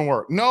 this is going to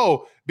work.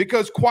 No,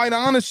 because quite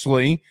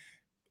honestly,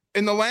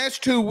 in the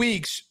last 2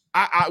 weeks,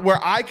 where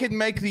I could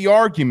make the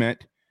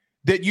argument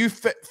that you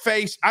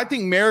face, I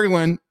think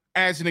Maryland,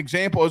 as an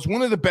example, is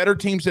one of the better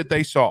teams that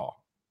they saw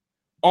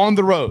on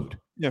the road.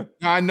 Yeah.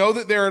 Now, I know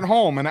that they're at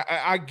home, and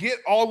I get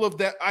all of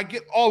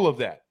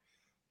that.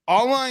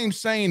 All I'm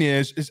saying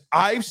is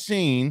I've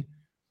seen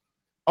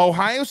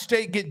Ohio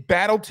State get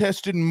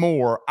battle-tested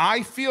more,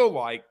 I feel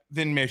like,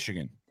 than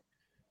Michigan.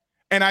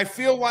 And I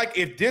feel like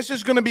if this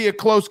is going to be a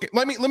close game,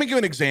 let me give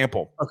an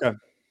example. Okay.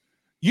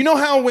 You know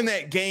how when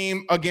that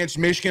game against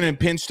Michigan and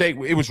Penn State,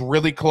 it was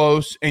really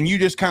close, and you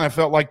just kind of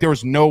felt like there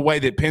was no way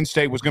that Penn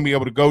State was going to be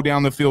able to go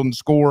down the field and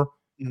score?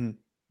 Mm-hmm.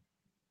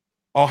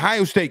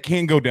 Ohio State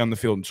can go down the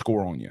field and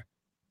score on you.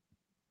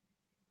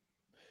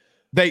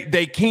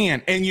 They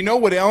can. And you know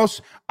what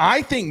else?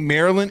 I think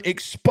Maryland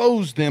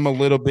exposed them a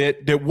little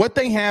bit that what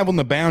they have on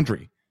the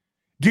boundary.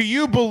 Do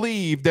you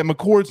believe that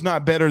McCord's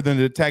not better than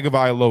the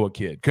Tagovailoa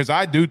kid? Because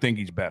I do think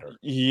he's better.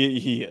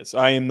 He is.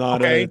 I am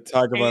not a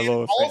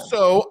Tagovailoa fan.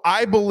 Also,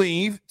 I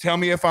believe, tell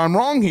me if I'm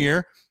wrong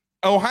here,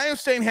 Ohio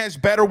State has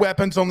better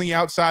weapons on the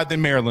outside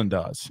than Maryland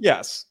does.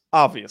 Yes,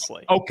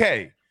 obviously.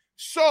 Okay,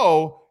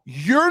 so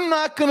you're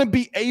not going to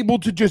be able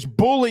to just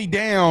bully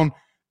down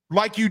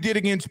like you did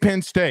against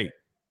Penn State.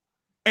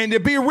 And to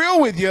be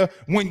real with you,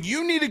 when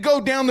you need to go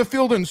down the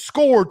field and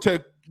score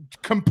to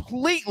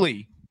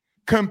completely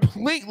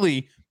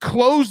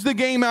close the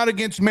game out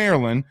against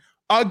Maryland,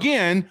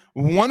 again,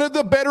 one of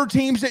the better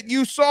teams that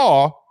you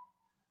saw.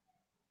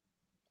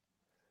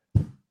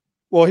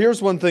 Well,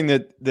 here's one thing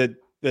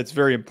that's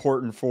very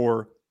important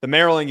for the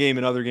Maryland game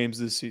and other games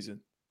this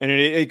season. And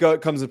it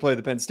comes into play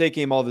the Penn State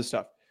game, all this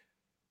stuff.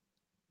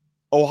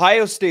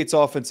 Ohio State's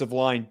offensive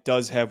line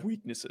does have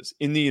weaknesses.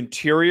 In the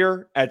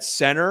interior, at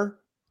center,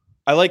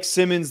 I like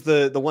Simmons,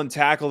 the one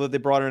tackle that they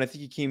brought in. I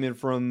think he came in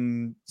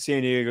from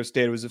San Diego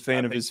State. I was a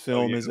fan of his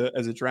film as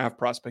a draft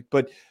prospect.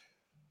 But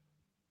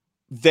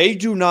they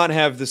do not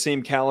have the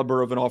same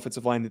caliber of an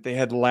offensive line that they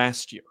had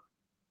last year.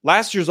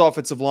 Last year's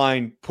offensive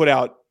line put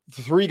out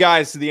 3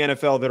 guys to the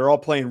NFL that are all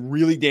playing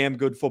really damn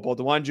good football.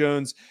 DeLeone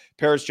Jones,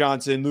 Paris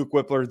Johnson, Luke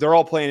Whippler, they're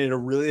all playing at a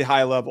really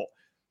high level.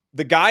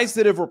 The guys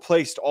that have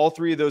replaced all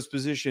 3 of those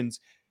positions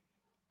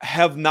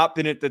have not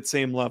been at that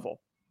same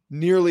level,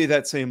 nearly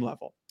that same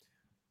level.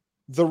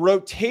 The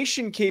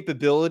rotation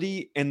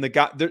capability and the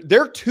guy,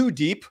 they're too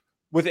deep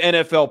with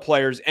NFL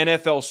players,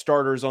 NFL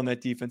starters on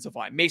that defensive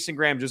line. Mason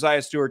Graham,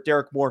 Josiah Stewart,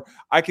 Derek Moore.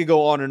 I could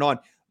go on and on.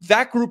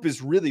 That group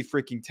is really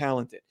freaking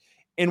talented.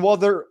 And while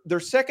their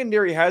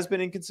secondary has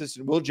been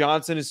inconsistent, Will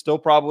Johnson is still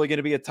probably going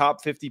to be a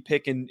top 50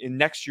 pick in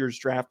next year's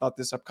draft, not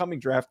this upcoming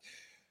draft.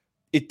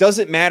 It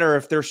doesn't matter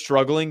if they're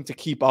struggling to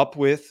keep up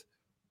with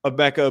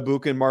Emeka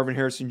Egbuka and Marvin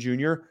Harrison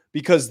Jr.,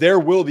 because there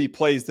will be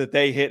plays that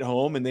they hit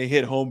home, and they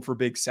hit home for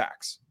big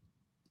sacks.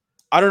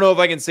 I don't know if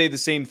I can say the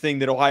same thing,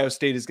 that Ohio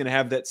State is going to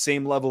have that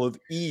same level of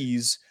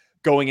ease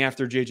going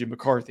after J.J.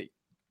 McCarthy.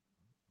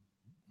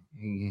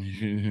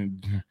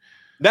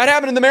 That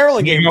happened in the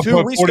Maryland game too.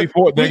 They're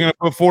going to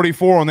put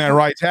 44 on that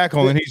right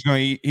tackle, and he's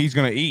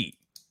going to eat.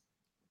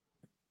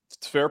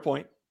 It's a fair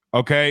point.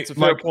 Okay, it's a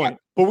fair point.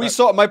 But we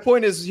saw. My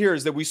point is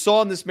that we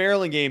saw in this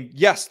Maryland game.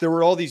 Yes, there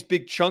were all these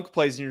big chunk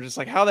plays, and you're just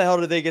like, how the hell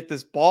did they get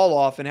this ball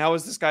off? And how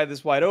is this guy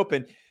this wide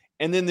open?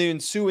 And then the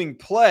ensuing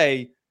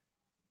play,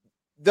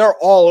 they're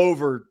all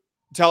over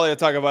Talia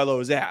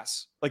Tagovailoa's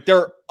ass. Like,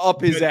 they're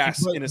up his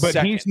ass in a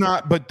second. But he's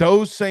not. But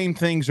those same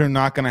things are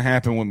not going to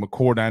happen with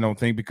McCord, I don't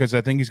think, because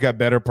I think he's got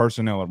better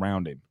personnel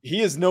around him.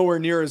 He is nowhere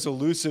near as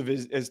elusive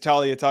as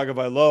Talia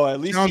Tagovailoa. At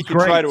least he can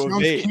try to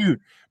evade.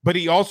 Cute. But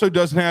he also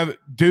doesn't have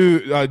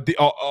the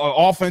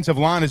offensive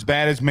line as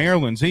bad as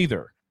Maryland's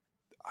either.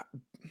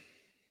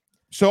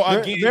 So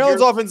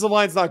Maryland's offensive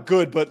line's not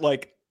good, but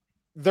like,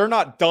 they're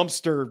not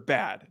dumpster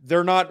bad.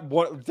 They're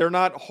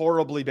not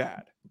horribly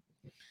bad.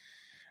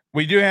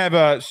 We do have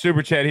a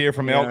super chat here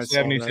from Elk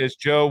 70. Says,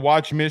 Joe,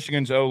 watch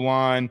Michigan's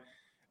O-line.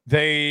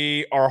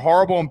 They are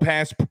horrible in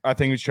pass. I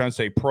think he's trying to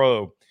say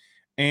pro,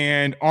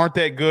 and aren't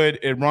that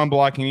good at run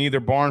blocking either.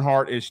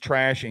 Barnhart is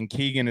trash, and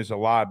Keegan is a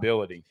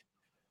liability.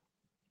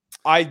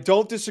 I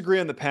don't disagree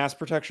on the pass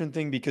protection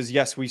thing, because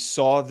yes, we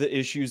saw the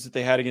issues that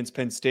they had against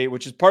Penn State,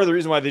 which is part of the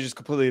reason why they just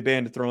completely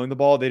abandoned throwing the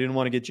ball. They didn't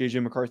want to get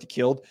J.J. McCarthy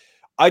killed.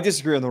 I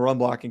disagree on the run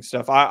blocking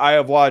stuff. I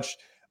have watched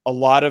a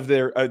lot of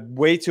their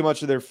way too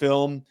much of their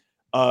film,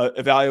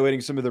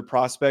 evaluating some of their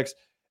prospects.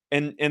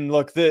 And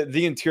look,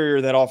 the interior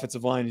of that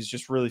offensive line is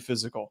just really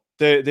physical.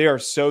 They are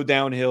so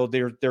downhill.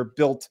 They're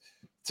built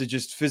to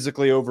just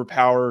physically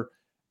overpower.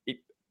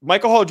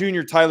 Michael Hall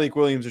Jr., Tyleik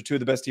Williams are 2 of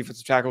the best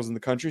defensive tackles in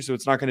the country, so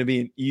it's not going to be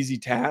an easy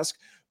task.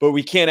 But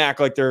we can't act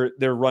like their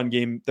run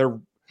game,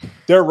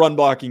 their run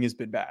blocking has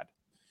been bad.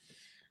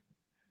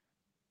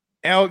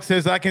 Alex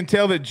says, I can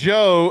tell that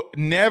Joe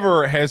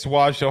never has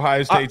watched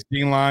Ohio State's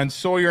D-line.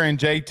 Sawyer and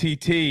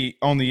JTT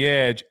on the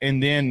edge,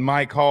 and then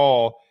Mike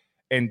Hall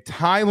and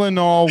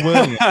Tylenol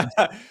Williams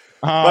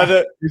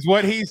is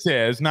what he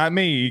says, not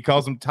me. He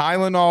calls them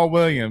Tylenol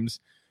Williams,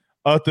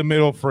 up the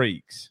middle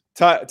freaks.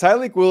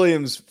 Tyleik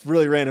Williams,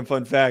 really random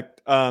fun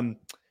fact.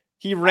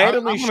 He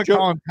randomly I'm going to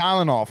call him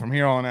Tylenol from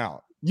here on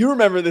out. You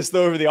remember this,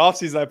 though, over the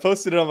offseason. I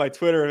posted it on my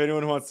Twitter. If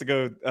anyone wants to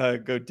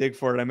go dig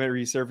for it, I might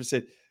resurface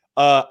it.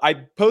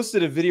 I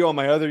posted a video on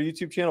my other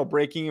YouTube channel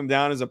breaking him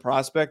down as a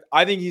prospect.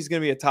 I think he's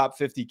going to be a top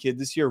 50 kid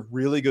this year,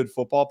 really good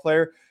football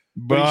player.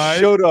 But he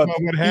showed up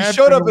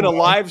in a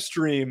live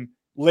stream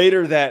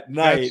later that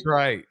night. That's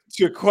right.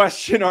 To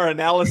question our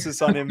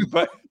analysis on him,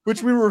 but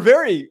which we were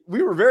very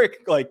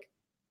like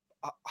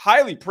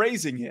highly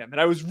praising him,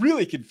 and I was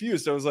really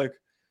confused. I was like,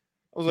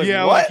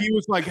 yeah, what? like he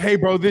was like, hey,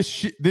 bro, this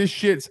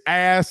shit's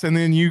ass, and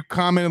then you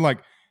commented like,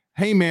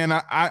 hey, man,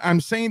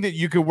 I'm saying that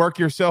you could work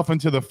yourself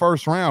into the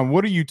first round.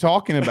 What are you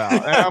talking about?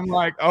 And I'm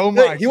like, oh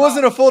my He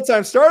wasn't a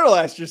full-time starter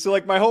last year, so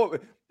like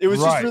it was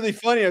just really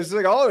funny. I was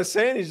like, all I was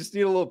saying is just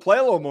need play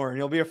a little more, and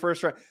he'll be a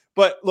first round.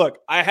 But look,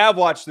 I have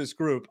watched this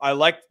group. I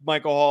liked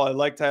Michael Hall. I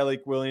liked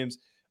Tyleik Williams.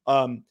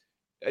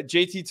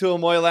 JT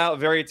Tuilamola, a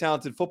very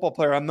talented football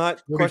player. I'm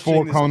not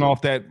questioning this. Coming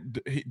off that,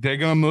 they're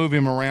going to move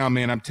him around,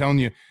 man. I'm telling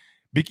you.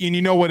 And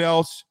you know what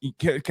else?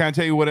 Can I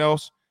tell you what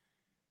else?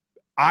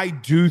 I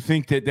do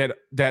think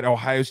that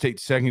Ohio State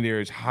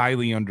secondary is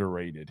highly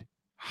underrated.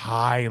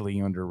 Highly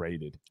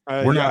underrated.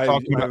 We're not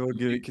talking about.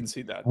 I can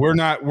see that. We're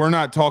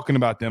not talking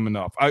about them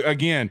enough.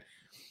 Again,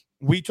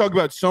 we talk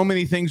about so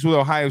many things with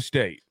Ohio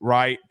State,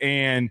 right?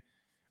 And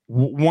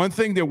one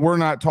thing that we're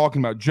not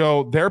talking about,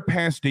 Joe, their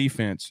pass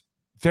defense,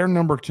 they're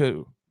number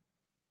 2.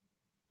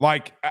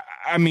 Like,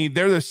 I mean,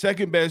 they're the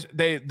second best.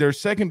 They're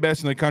second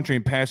best in the country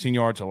in passing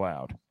yards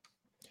allowed.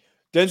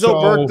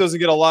 Denzel Burke doesn't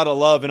get a lot of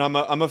love, and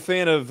I'm a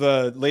fan of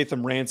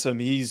Latham Ransom.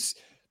 He's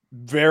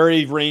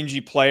very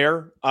rangy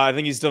player. I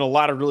think he's done a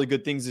lot of really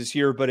good things this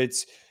year, but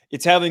it's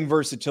having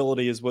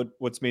versatility is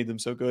what's made them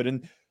so good.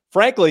 And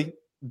frankly,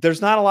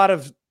 there's not a lot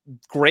of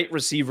great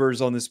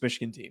receivers on this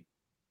Michigan team.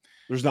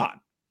 There's not.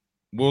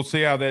 We'll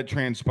see how that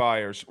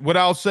transpires. What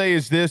I'll say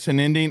is this in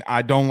ending,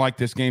 I don't like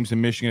this game's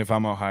in Michigan if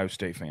I'm an Ohio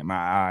State fan.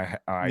 I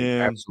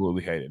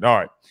absolutely hate it. All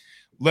right.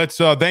 Let's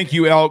thank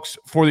you, Elks,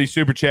 for these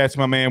super chats,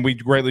 my man. We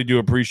greatly do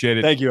appreciate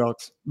it. Thank you,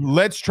 Elks.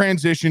 Let's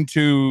transition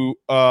to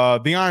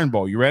the Iron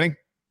Bowl. You ready?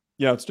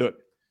 Yeah, let's do it.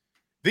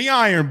 The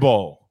Iron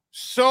Bowl.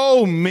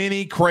 So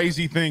many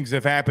crazy things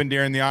have happened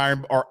during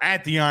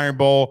at the Iron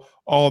Bowl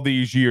all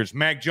these years.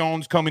 Mac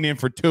Jones coming in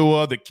for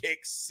Tua, the kick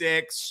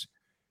 6,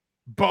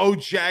 Bo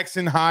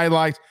Jackson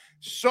highlights.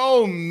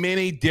 So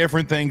many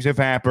different things have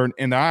happened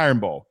in the Iron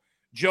Bowl.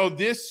 Joe,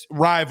 this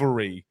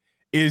rivalry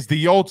is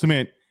the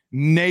ultimate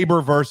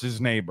neighbor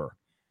versus neighbor.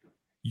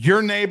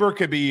 Your neighbor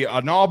could be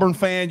an Auburn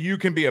fan. You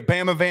can be a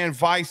Bama fan,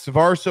 vice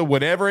versa,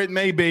 whatever it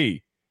may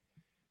be.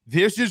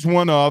 This is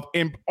one of,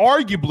 and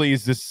arguably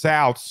is the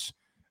South's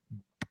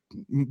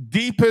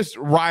deepest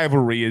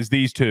rivalry is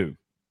these two.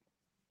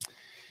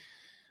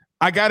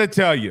 I got to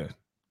tell you,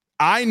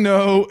 I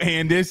know,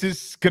 and this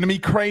is going to be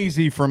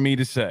crazy for me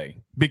to say,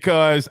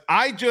 because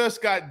I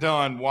just got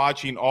done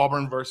watching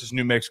Auburn versus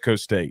New Mexico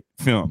State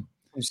film.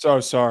 I'm so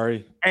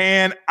sorry.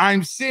 And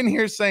I'm sitting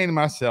here saying to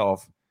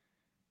myself,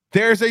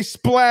 there's a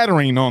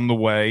splattering on the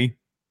way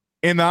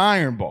in the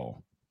Iron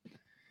Bowl.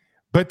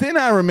 But then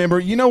I remember,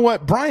 you know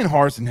what? Brian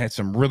Harsin had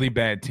some really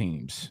bad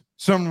teams.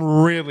 Some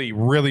really,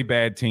 really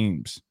bad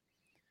teams.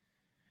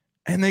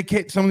 And they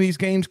kept some of these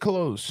games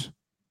close.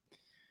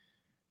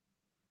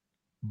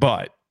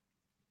 But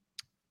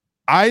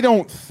I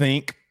don't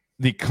think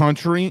the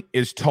country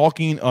is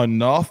talking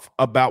enough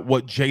about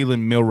what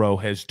Jalen Milroe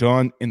has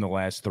done in the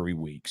last 3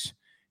 weeks.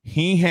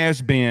 He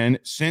has been,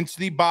 since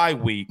the bye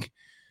week,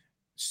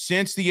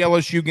 since the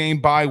LSU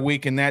game bye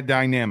week and that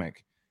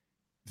dynamic,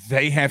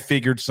 they have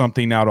figured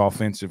something out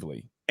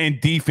offensively. And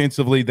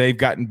defensively, they've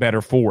gotten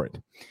better for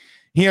it.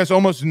 He has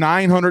almost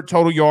 900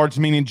 total yards,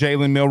 meaning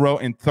Jalen Milroe,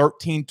 and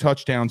 13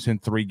 touchdowns in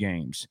 3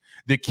 games.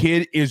 The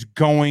kid is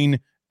going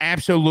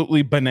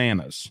absolutely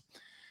bananas.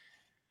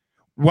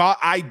 While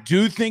I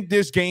do think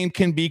this game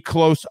can be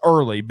close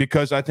early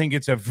because I think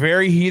it's a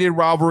very heated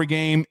rivalry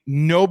game,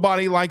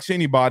 nobody likes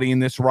anybody in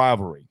this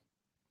rivalry.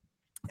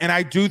 And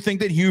I do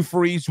think that Hugh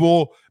Freeze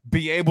will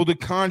be able to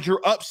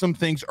conjure up some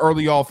things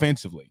early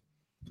offensively.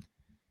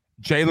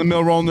 Jalen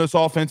Milroe on this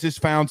offense has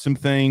found some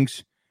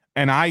things,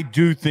 and I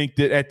do think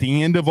that at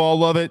the end of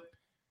all of it,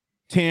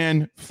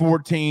 10,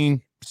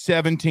 14,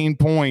 17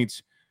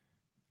 points,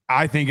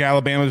 I think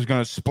Alabama is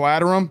going to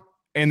splatter them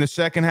in the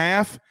second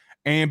half.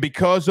 And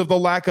because of the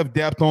lack of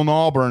depth on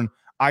Auburn,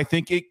 I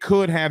think it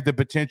could have the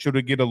potential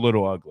to get a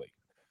little ugly.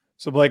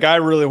 So, Blake, I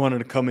really wanted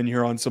to come in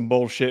here on some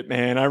bullshit,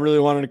 man. I really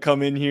wanted to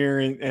come in here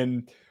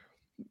and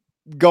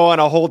go on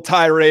a whole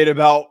tirade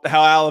about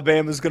how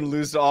Alabama's going to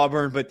lose to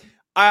Auburn, but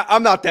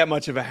I'm not that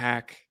much of a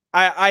hack.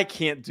 I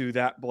can't do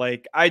that,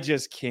 Blake. I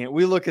just can't.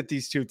 We look at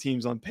these two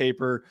teams on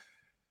paper.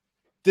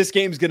 This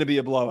game's going to be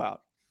a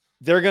blowout.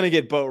 They're going to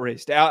get boat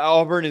raced.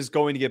 Auburn is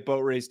going to get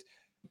boat raced.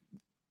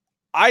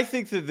 I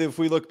think that if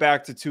we look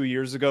back to 2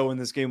 years ago when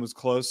this game was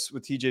close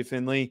with TJ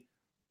Finley,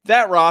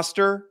 that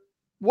roster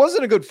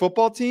wasn't a good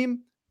football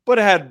team, but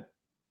it had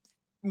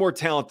more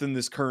talent than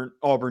this current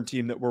Auburn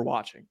team that we're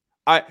watching.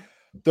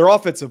 Their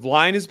offensive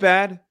line is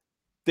bad.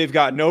 They've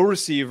got no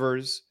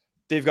receivers.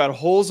 They've got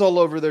holes all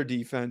over their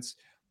defense.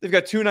 They've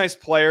got 2 nice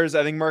players.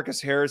 I think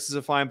Marcus Harris is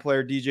a fine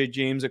player. DJ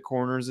James at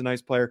corner is a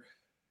nice player.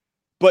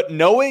 But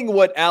knowing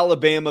what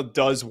Alabama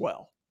does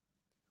well,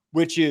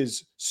 which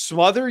is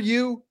smother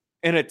you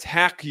and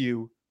attack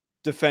you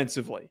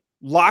defensively,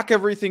 lock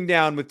everything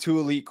down with 2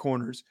 elite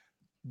corners.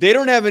 They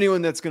don't have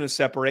anyone that's going to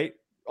separate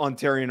on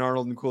Terry and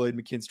Arnold and Kool-Aid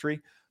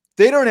McKinstry.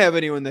 They don't have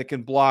anyone that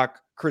can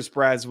block Chris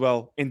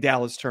Braswell and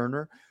Dallas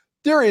Turner.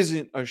 There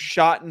isn't a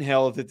shot in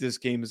hell that this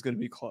game is going to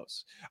be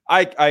close.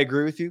 I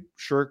agree with you.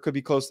 Sure, it could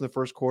be close in the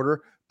first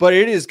quarter, but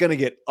it is going to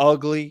get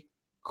ugly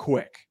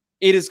quick.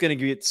 It is going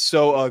to get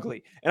so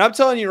ugly. And I'm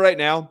telling you right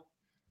now,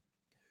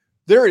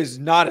 there is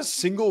not a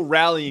single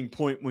rallying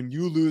point when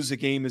you lose a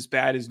game as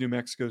bad as New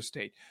Mexico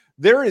State.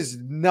 There is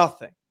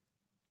nothing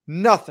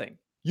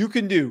you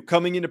can do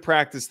coming into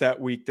practice that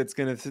week that's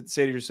going to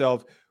say to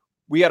yourself,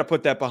 we got to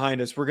put that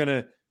behind us. We're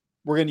going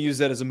to use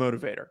that as a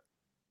motivator.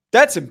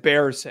 That's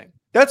embarrassing.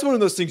 That's one of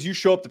those things you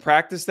show up to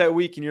practice that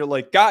week and you're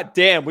like, God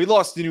damn, we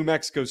lost to New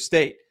Mexico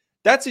State.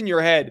 That's in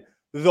your head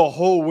the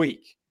whole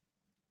week.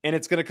 and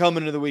it's going to come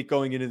into the week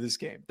going into this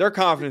game. Their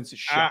confidence is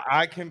shot.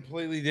 I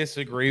completely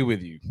disagree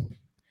with you. How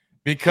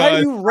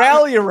Because do you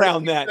rally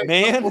around that,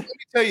 man? Let me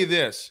tell you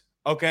this,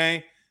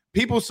 okay?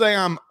 People say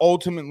I'm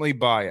ultimately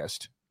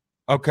biased,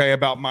 okay,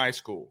 about my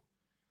school.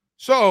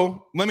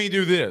 So let me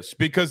do this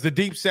because the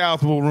Deep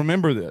South will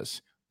remember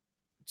this.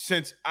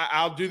 Since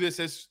I'll do this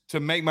as to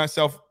make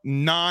myself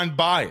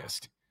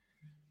non-biased.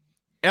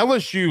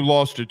 LSU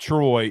lost to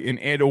Troy in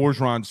Ed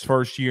Orgeron's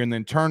first year and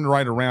then turned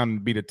right around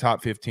and beat a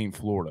top 15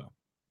 Florida.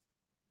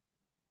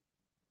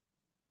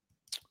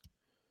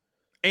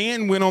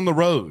 And went on the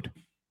road.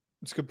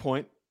 That's a good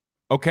point.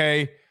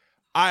 Okay.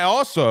 I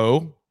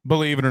also,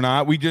 believe it or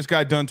not, we just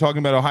got done talking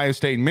about Ohio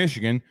State and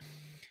Michigan.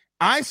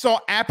 I saw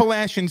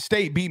Appalachian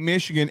State beat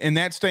Michigan, and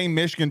that same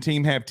Michigan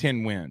team have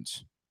 10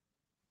 wins.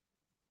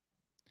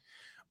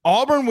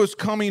 Auburn was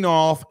coming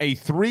off a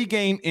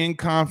 3-game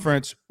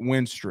in-conference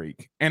win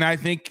streak, and I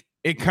think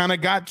it kind of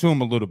got to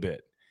them a little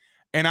bit.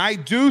 And I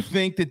do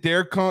think that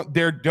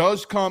there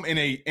does come in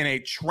a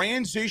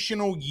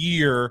transitional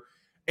year,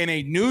 in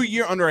a new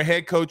year under a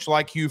head coach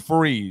like Hugh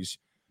Freeze,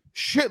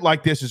 shit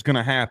like this is going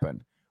to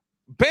happen.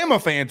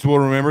 Bama fans will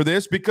remember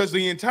this because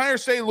the entire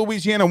state of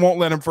Louisiana won't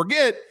let them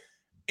forget.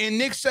 In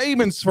Nick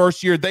Saban's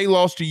first year, they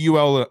lost to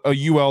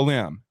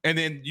ULM. And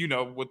then,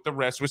 what the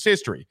rest was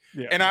history.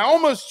 Yeah. And I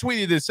almost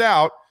tweeted this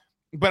out,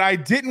 but I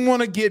didn't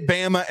want to get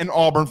Bama and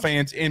Auburn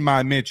fans in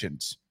my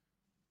mentions.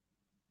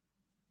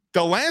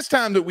 The last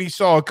time that we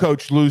saw a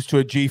coach lose to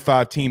a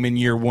G5 team in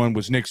year one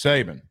was Nick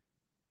Saban.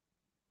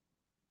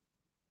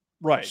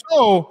 Right.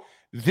 So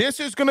this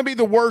is going to be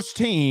the worst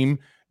team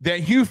that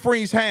Hugh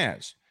Freeze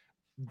has.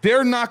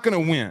 They're not going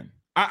to win.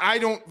 I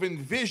don't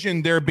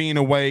envision there being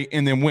a way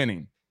in them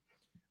winning.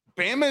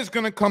 Bama is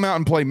going to come out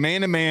and play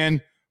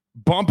man-to-man,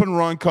 bump and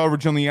run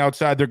coverage on the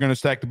outside. They're going to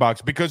stack the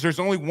box because there's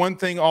only one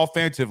thing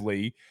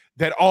offensively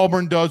that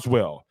Auburn does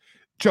well.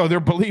 Joe,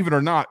 believe it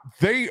or not,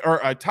 they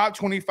are a top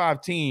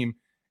 25 team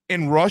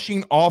in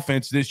rushing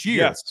offense this year.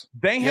 Yes.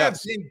 They have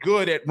been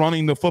good at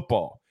running the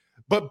football.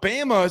 But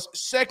Bama's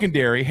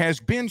secondary has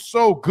been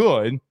so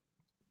good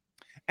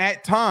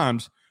at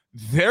times,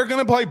 they're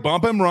going to play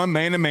bump and run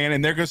man-to-man,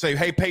 and they're going to say,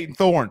 hey, Peyton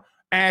Thorne,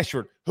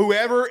 Ashford,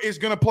 whoever is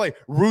going to play,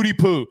 Rudy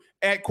Poo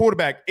at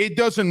quarterback, it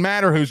doesn't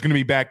matter who's going to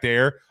be back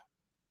there.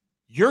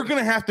 You're going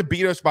to have to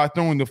beat us by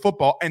throwing the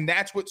football, and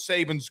that's what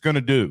Saban's going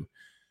to do.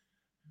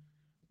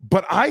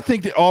 But I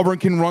think that Auburn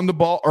can run the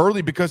ball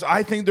early because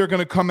I think they're going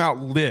to come out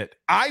lit.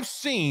 I've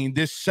seen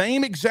this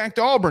same exact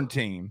Auburn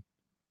team,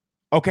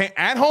 okay,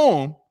 at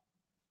home,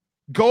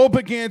 go up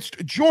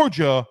against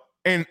Georgia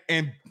and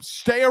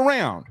stay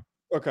around.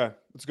 Okay,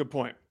 that's a good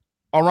point.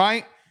 All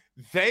right?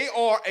 They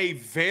are a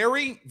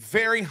very,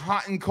 very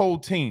hot and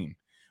cold team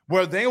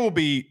where they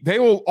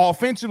will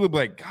offensively be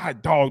like,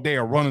 God, dog, they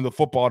are running the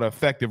football at an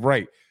effective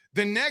rate.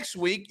 The next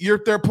week,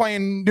 they're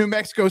playing New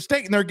Mexico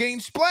State and they're getting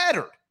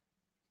splattered.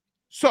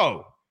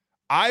 So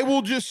I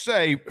will just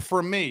say,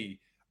 for me,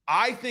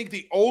 I think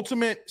the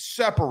ultimate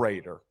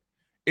separator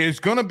is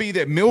going to be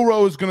that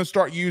Milroe is going to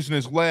start using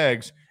his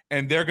legs,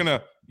 and they're going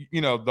to, the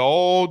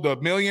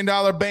 $1 million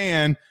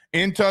band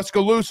in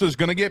Tuscaloosa is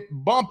going to get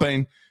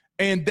bumping,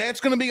 and that's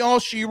going to be all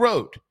she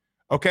wrote,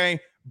 okay?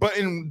 But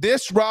in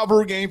this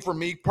rivalry game, for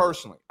me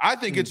personally, I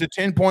think it's a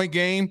 10-point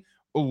game,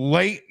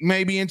 late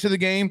maybe into the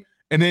game,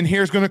 and then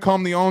here's going to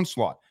come the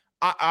onslaught.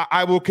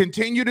 I will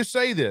continue to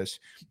say this,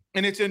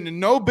 and it's in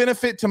no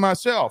benefit to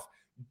myself.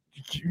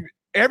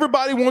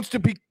 Everybody wants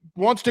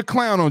to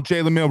clown on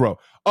Jalen Milroe.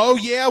 Oh,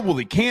 yeah, well,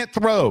 he can't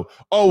throw.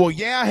 Oh, well,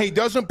 yeah, he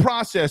doesn't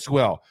process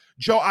well.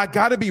 Joe, I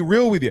got to be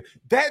real with you.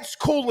 That's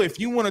cool if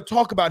you want to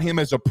talk about him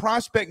as a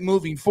prospect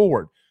moving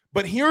forward.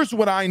 But here's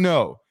what I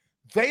know.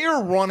 They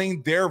are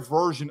running their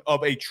version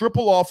of a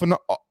triple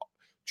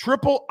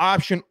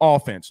option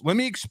offense. Let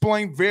me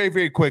explain very,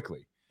 very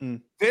quickly.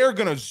 They're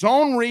going to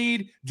zone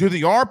read, do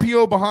the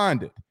RPO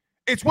behind it.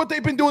 It's what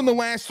they've been doing the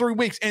last 3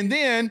 weeks. And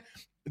then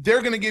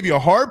they're going to give you a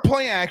hard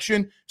play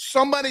action.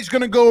 Somebody's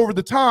going to go over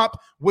the top,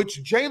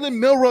 which Jalen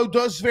Milroe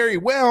does very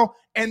well,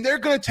 and they're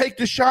going to take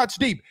the shots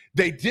deep.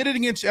 They did it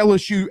against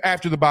LSU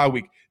after the bye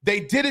week. They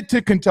did it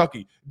to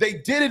Kentucky. They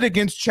did it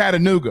against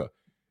Chattanooga.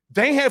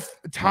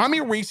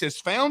 Tommy Reese has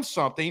found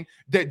something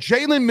that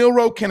Jalen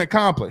Milroe can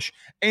accomplish.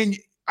 And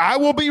I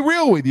will be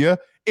real with you.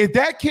 If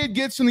that kid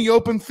gets in the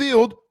open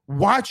field,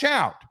 watch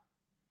out.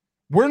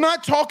 We're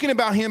not talking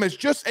about him as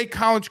just a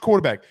college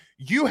quarterback.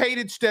 You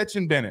hated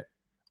Stetson Bennett,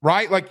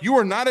 right? Like, you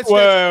are not a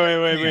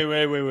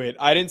Stetson Wait.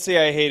 I didn't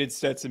say I hated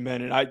Stetson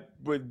Bennett.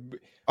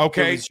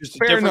 Okay, it's just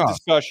a different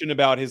discussion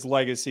about his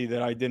legacy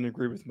that I didn't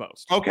agree with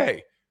most.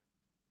 Okay.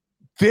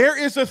 There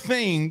is a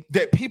thing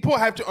that people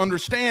have to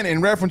understand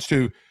in reference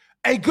to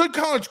a good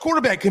college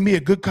quarterback can be a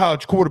good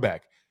college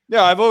quarterback.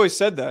 Yeah, I've always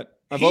said that.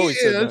 I've always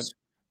said that.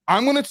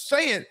 I'm going to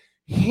say it.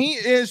 He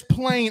is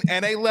playing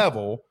at a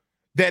level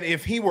that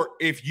if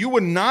you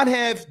would not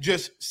have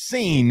just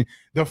seen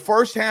the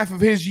first half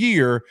of his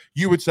year,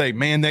 you would say,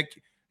 man, that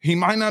he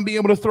might not be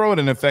able to throw at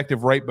an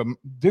effective rate, but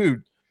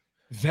dude,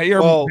 they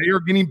are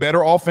getting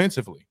better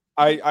offensively.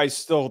 I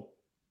still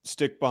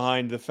stick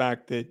behind the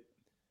fact that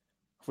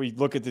if we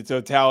look at the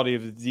totality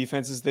of the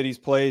defenses that he's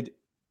played,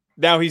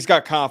 now he's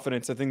got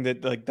confidence. I think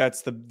that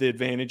that's the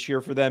advantage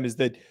here for them is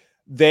that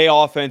they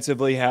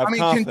offensively have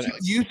confidence.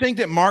 You think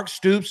that Mark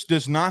Stoops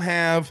does not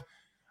have?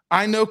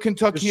 I know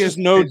Kentucky has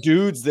no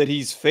dudes that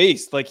he's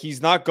faced. Like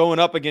he's not going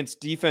up against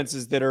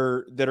defenses that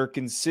are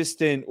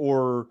consistent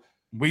or.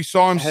 We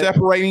saw him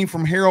separating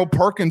from Harold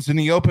Perkins in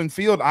the open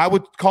field. I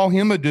would call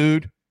him a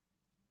dude.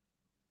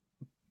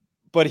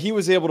 But he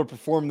was able to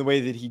perform the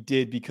way that he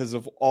did because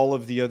of all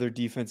of the other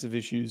defensive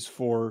issues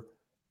for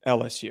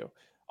LSU.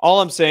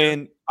 All I'm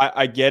saying,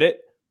 I get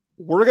it.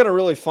 We're going to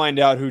really find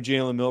out who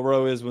Jalen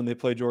Milroe is when they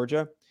play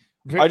Georgia.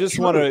 I just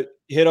want to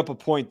hit up a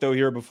point, though,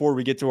 here before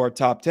we get to our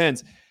top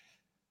 10s.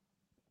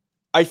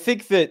 I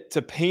think that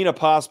to paint a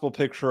possible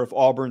picture if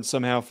Auburn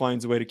somehow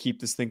finds a way to keep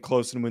this thing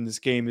close and win this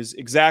game is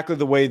exactly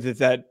the way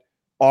that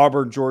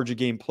Auburn-Georgia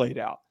game played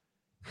out.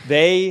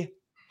 They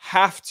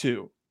have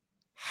to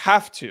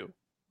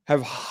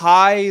have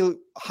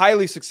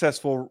highly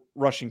successful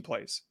rushing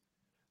plays.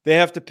 They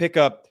have to pick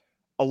up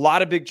a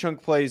lot of big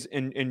chunk plays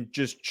and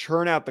just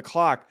churn out the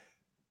clock.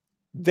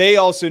 They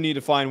also need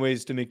to find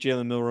ways to make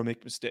Jalen Milroe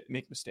make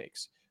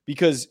mistakes.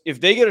 Because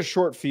if they get a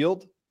short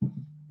field,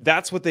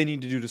 that's what they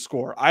need to do to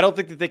score. I don't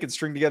think that they can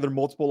string together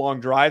multiple long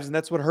drives, and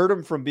that's what hurt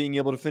them from being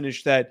able to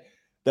finish that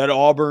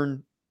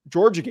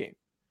Auburn-Georgia game.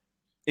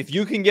 If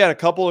you can get a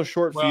couple of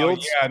short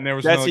fields, and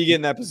that's how you get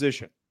in that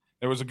position.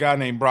 There was a guy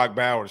named Brock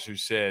Bowers who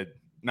said,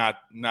 not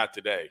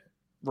today.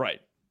 Right.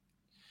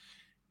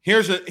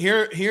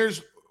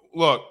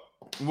 Look,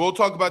 we'll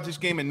talk about this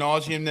game ad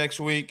nauseum next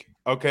week.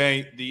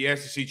 Okay, the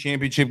SEC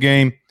championship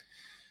game.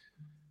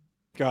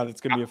 God,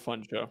 it's going to be a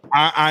fun show.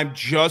 I'm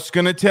just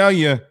going to tell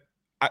you,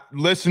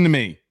 listen to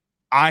me.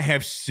 I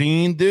have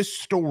seen this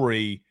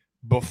story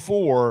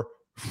before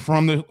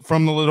from the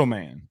little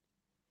man.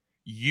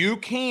 You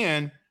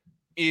can,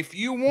 if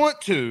you want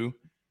to,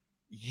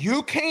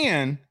 you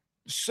can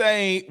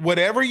say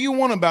whatever you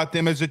want about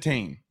them as a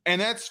team, and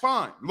that's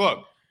fine.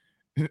 Look,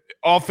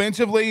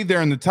 offensively,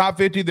 they're in the top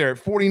 50. They're at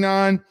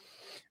 49.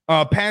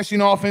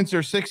 Passing offense,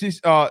 they're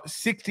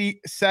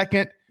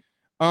 62nd.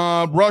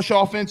 Rush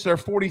offense, they're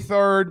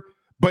 43rd.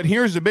 But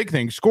here's the big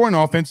thing. Scoring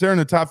offense, they're in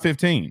the top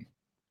 15.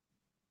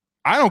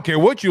 I don't care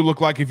what you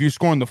look like if you're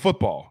scoring the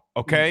football,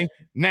 okay?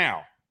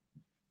 Now,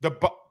 they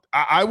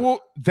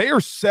are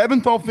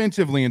 7th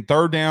offensively in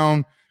third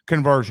down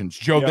conversions.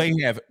 Joe,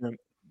 yep.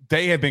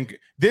 They have been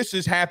 – this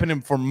is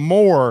happening for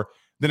more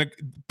than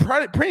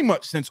pretty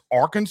much since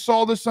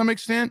Arkansas to some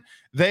extent.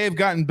 They have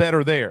gotten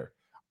better there.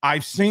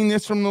 I've seen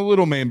this from the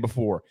little man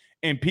before,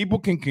 and people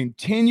can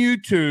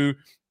continue to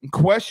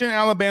question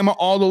Alabama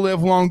all the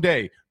live long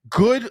day.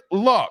 Good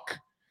luck,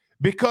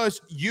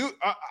 because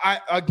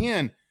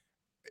again,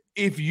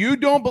 if you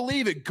don't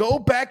believe it, go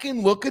back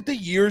and look at the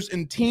years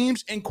and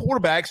teams and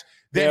quarterbacks.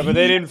 But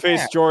they didn't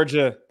face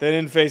Georgia. They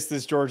didn't face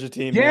this Georgia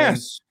team.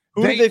 Yes.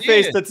 Man. Who did they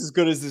face that's as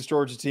good as this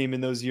Georgia team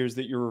in those years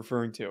that you're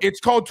referring to? It's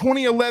called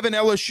 2011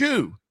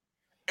 LSU,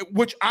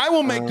 which I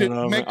will make the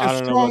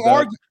strong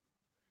argument.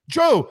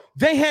 Joe,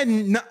 they had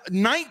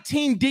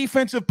 19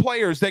 defensive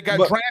players that got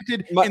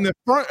drafted in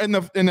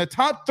the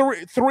top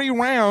three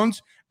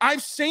rounds.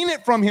 I've seen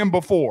it from him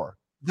before.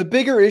 The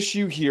bigger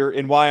issue here,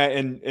 and why,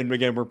 and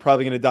again, we're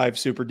probably going to dive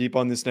super deep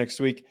on this next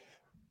week.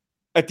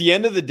 At the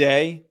end of the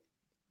day,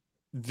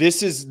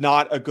 this is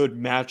not a good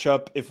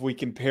matchup if we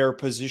compare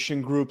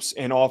position groups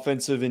and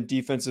offensive and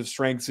defensive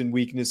strengths and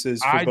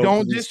weaknesses. I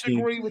don't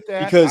disagree with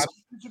that because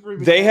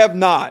they have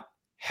not.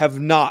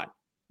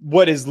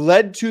 What has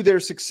led to their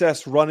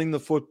success running the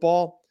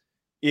football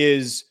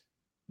is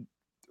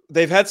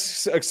they've had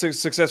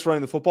success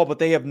running the football, but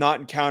they have not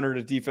encountered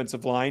a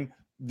defensive line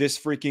this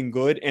freaking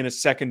good and a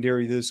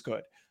secondary this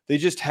good. They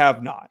just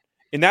have not.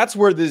 And that's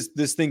where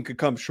this thing could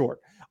come short.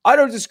 I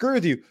don't disagree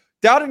with you.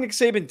 Doubting Nick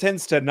Saban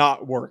tends to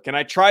not work. And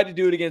I tried to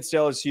do it against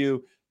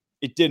LSU.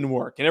 It didn't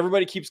work. And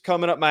everybody keeps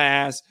coming up my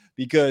ass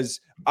because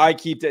I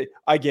get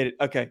it.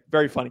 Okay,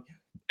 very funny.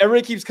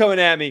 Everybody keeps coming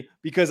at me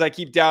because I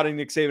keep doubting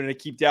Nick Saban and I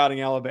keep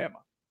doubting Alabama.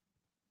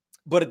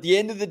 But at the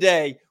end of the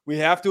day, we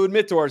have to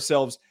admit to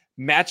ourselves,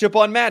 matchup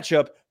on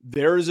matchup,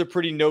 there is a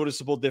pretty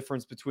noticeable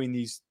difference between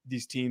these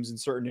teams in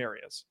certain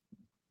areas.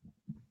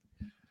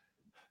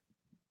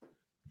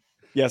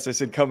 Yes, I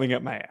said coming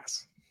up my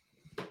ass.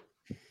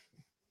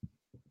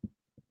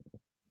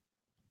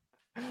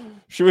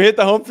 Should we hit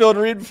the home field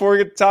read before we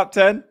get to top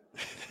 10?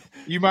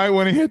 You might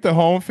want to hit the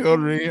home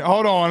field read.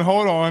 Hold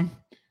on.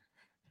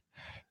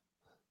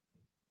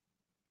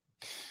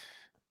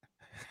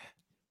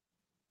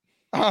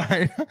 All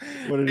right.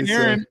 What did he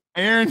say?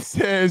 Aaron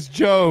says,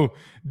 Joe,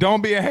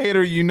 don't be a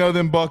hater. You know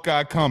them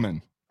Buckeye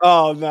coming.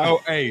 Oh, no.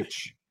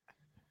 O-H.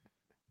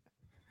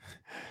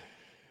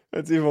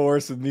 That's even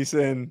worse with me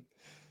saying,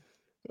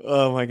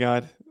 oh, my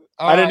God.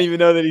 I didn't even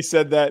know that he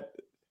said that.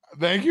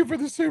 Thank you for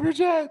the super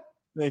chat.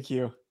 Thank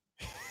you.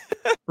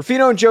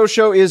 Ruffino and Joe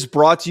Show is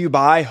brought to you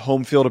by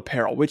Home Field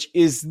Apparel, which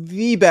is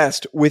the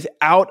best,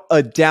 without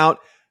a doubt,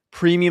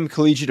 premium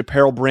collegiate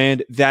apparel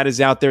brand that is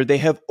out there. They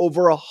have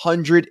over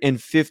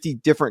 150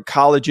 different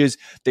colleges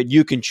that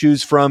you can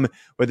choose from,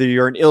 whether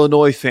you're an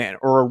Illinois fan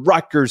or a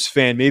Rutgers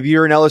fan, maybe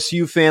you're an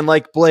LSU fan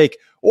like Blake,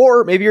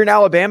 or maybe you're an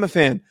Alabama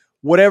fan.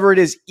 Whatever it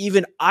is,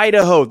 even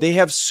Idaho, they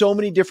have so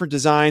many different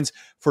designs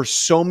for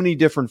so many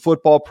different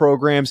football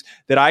programs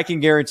that I can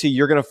guarantee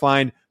you're going to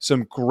find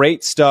some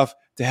great stuff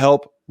to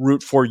help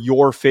root for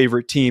your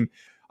favorite team.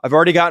 I've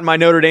already gotten my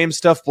Notre Dame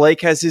stuff.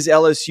 Blake has his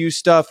LSU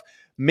stuff.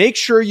 Make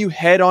sure you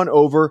head on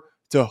over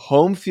to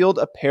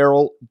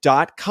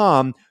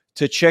homefieldapparel.com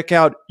to check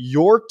out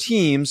your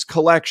team's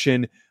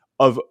collection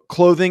of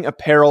clothing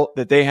apparel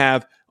that they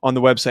have on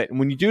the website. And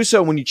when you do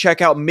so, when you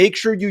check out, make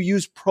sure you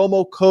use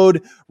promo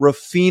code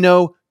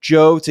Ruffino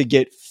Joe to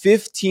get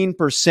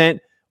 15%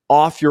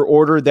 off your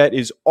order. That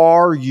is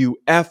RUFFINO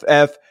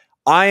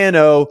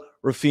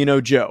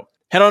Ruffino Joe.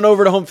 Head on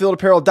over to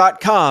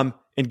homefieldapparel.com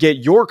and get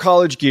your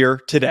college gear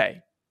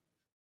today.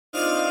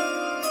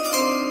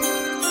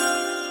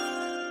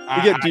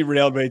 We get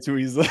derailed way too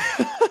easily.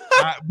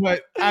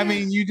 But I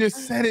mean, you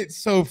just said it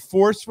so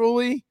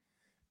forcefully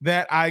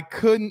that I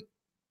couldn't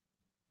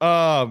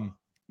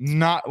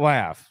not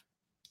laugh.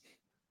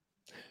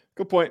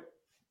 Good point.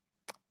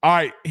 All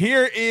right,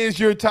 here is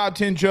your top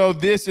 10, Joe.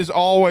 This is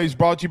always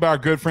brought to you by our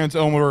good friends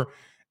over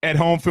at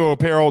Home Field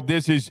Apparel.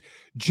 This is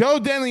Joe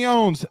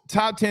DeLeone's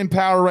top 10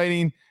 power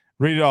rating.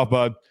 Read it off,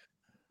 bud.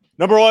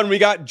 Number 1, we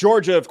got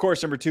Georgia, of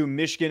course. Number 2,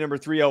 Michigan. Number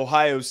 3,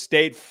 Ohio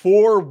State.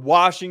 4,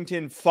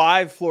 Washington.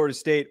 5, Florida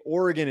State.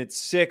 Oregon at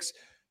 6.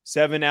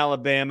 7,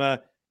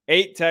 Alabama.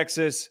 8,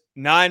 Texas.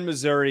 9,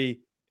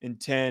 Missouri.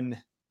 And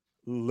 10,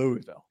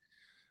 Louisville.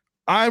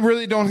 I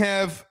really don't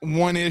have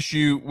one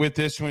issue with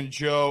this one,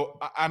 Joe.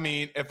 I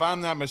mean, if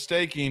I'm not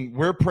mistaken,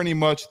 we're pretty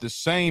much the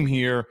same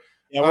here.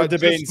 Yeah, we're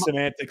debating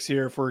semantics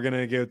here if we're going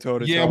to go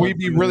toe-to-toe. Yeah, we'd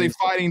be really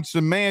fighting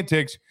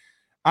semantics.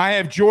 I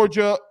have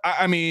Georgia.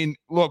 I mean,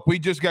 look, we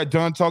just got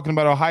done talking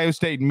about Ohio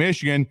State and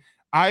Michigan.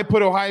 I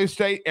put Ohio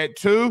State at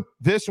 2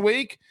 this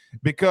week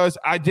because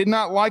I did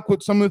not like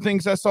what some of the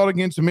things I saw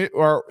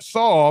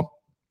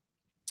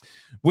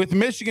with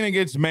Michigan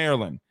against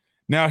Maryland.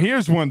 Now,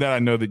 here's one that I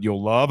know that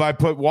you'll love. I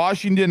put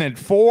Washington at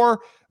 4,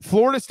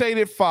 Florida State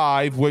at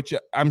 5, which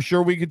I'm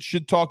sure we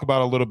should talk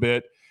about a little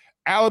bit.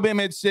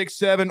 Alabama at 6,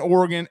 7,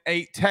 Oregon,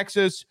 8,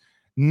 Texas,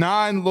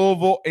 9,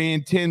 Louisville,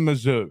 and 10,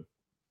 Mizzou.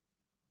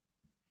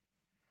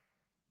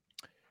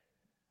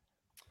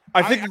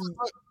 I think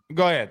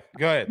go ahead.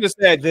 Just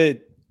that this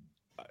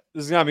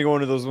is going to be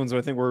one of those ones I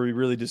think where we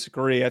really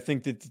disagree. I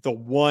think that the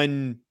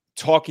one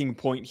talking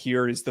point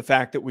here is the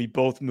fact that we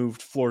both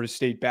moved Florida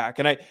State back.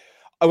 And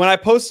when I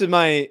posted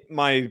my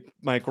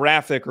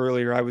graphic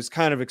earlier, I was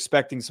kind of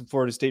expecting some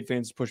Florida State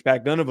fans to push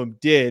back. None of them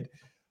did.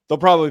 They'll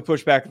probably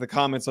push back in the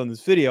comments on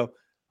this video.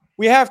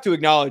 We have to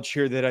acknowledge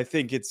here that I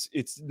think it's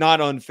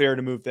not unfair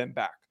to move them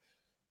back.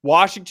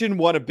 Washington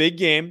won a big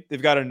game.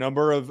 They've got a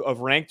number of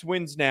ranked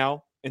wins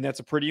now, and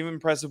that's a pretty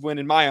impressive win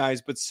in my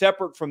eyes. But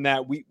separate from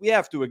that, we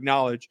have to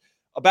acknowledge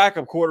a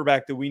backup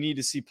quarterback that we need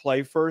to see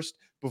play first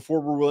before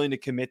we're willing to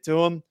commit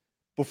to him,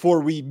 before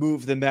we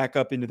move them back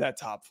up into that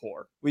top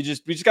 4. We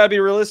just got to be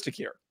realistic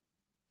here.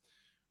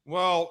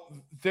 Well,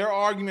 their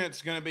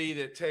argument's going to be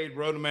that Tate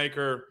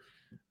Rodemaker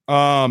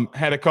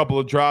had a couple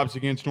of drops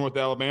against North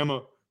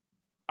Alabama.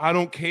 I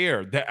don't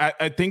care.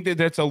 I think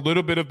that's a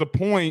little bit of the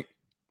point,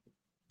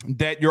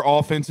 that your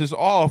offense is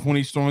off when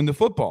he's throwing the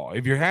football.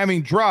 If you're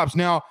having drops.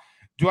 Now,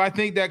 do I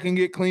think that can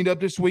get cleaned up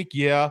this week?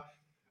 Yeah.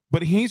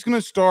 But he's going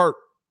to start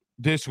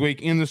this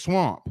week in the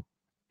swamp.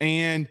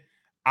 And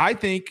I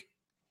think,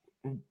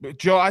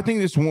 Joe, I think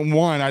this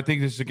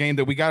is a game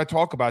that we got to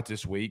talk about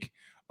this week,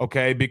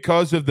 okay,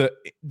 because of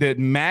the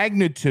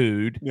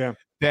magnitude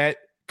that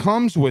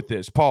comes with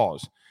this.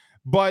 Pause.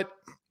 But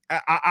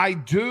I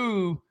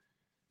do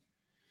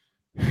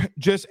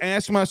just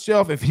ask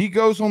myself, if he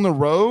goes on the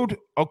road,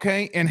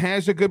 okay, and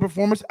has a good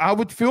performance, I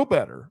would feel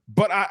better.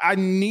 But I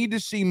need to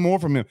see more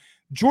from him.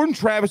 Jordan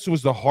Travis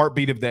was the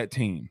heartbeat of that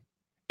team.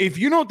 If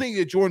you don't think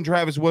that Jordan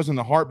Travis wasn't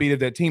the heartbeat of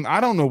that team, I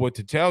don't know what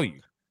to tell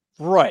you.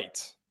 Right.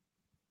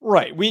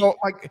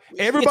 Everybody.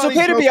 It's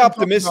okay to be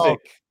optimistic.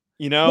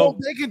 Well,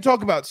 they can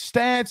talk about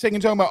stats. They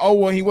can talk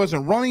about, he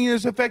wasn't running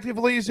as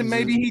effectively as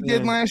maybe he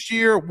did last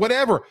year.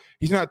 Whatever.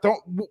 He's not.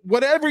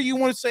 Whatever you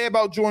want to say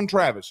about Jordan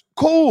Travis,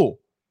 cool.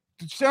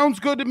 It sounds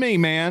good to me,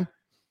 man.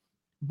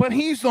 But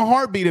he's the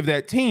heartbeat of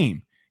that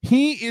team.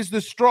 He is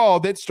the straw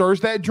that stirs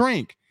that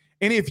drink.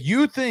 And if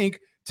you think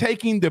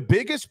taking the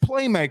biggest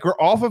playmaker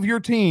off of your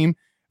team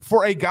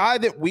for a guy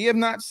that we have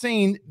not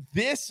seen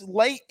this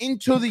late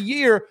into the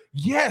year,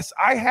 yes,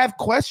 I have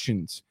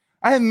questions.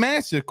 I have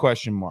massive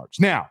question marks.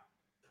 Now,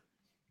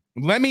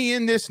 let me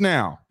end this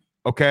now,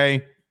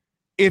 okay?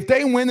 If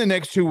they win the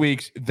next 2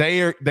 weeks,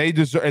 they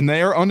deserve, and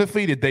they are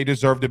undefeated, they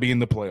deserve to be in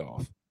the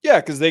playoff. Yeah,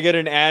 because they get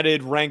an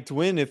added ranked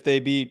win if they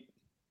beat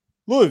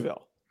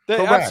Louisville.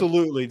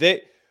 Absolutely.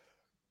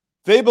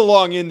 They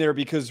belong in there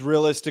because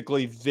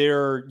realistically,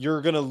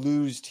 you're going to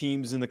lose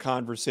teams in the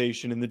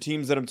conversation. And the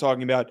teams that I'm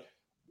talking about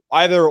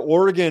either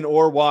Oregon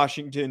or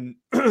Washington,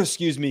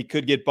 excuse me,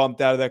 could get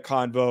bumped out of that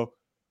convo.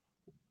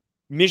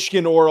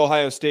 Michigan or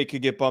Ohio State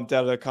could get bumped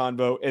out of that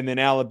convo, and then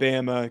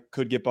Alabama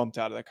could get bumped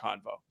out of that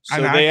convo.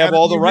 So they have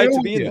all the right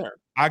to be in there.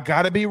 I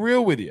got to be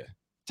real with you.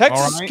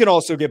 Texas can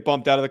also get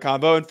bumped out of the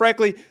convo. And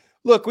frankly,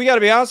 look, we got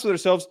to be honest with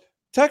ourselves.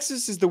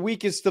 Texas is the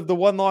weakest of the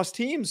one-loss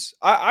teams.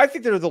 I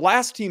think they're the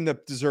last team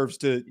that deserves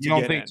to You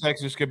don't think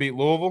Texas could beat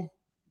Louisville?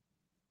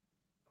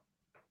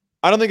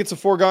 I don't think it's a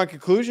foregone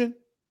conclusion.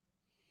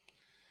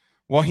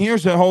 Well,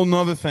 here's a whole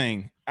nother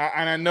thing.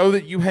 And I know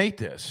that you hate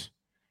this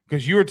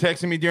because you were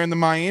texting me during the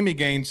Miami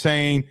game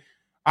saying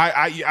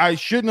I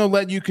shouldn't have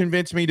let you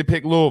convince me to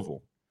pick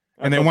Louisville.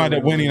 And they wound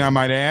up winning, I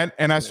might add.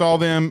 And I saw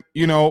them,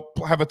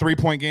 have a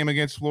 3-point game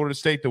against Florida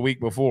State the week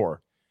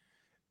before.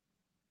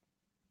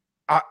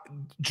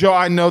 Joe,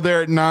 I know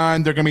they're at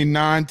 9. They're going to be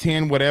 9,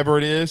 10, whatever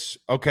it is,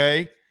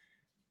 okay?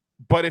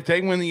 But if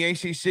they win the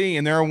ACC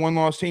and they're a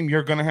one-loss team,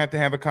 you're going to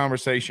have a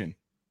conversation.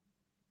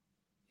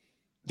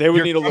 They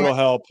would need a little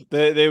help.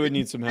 They would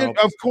need some help.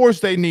 Of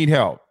course they need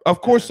help.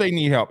 They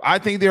need help. I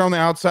think they're on the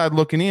outside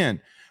looking in.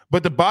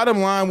 But the bottom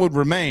line would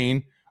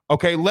remain,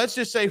 okay, let's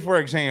just say, for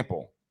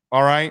example,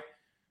 all right,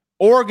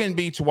 Oregon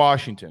beats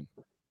Washington,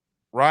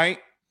 right?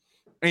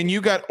 And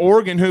you got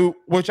Oregon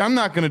which I'm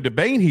not going to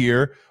debate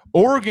here,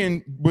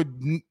 Oregon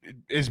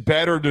is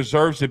better,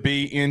 deserves to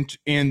be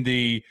in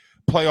the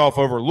playoff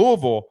over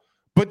Louisville,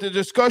 but the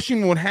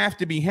discussion would have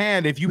to be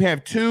had if you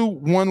have 2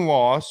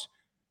 one-loss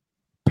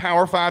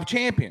Power 5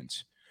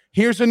 champions.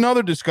 Here's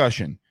another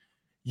discussion.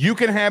 You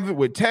can have it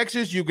with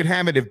Texas. You could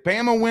have it if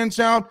Bama wins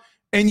out,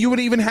 and you would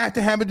even have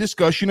to have a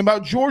discussion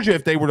about Georgia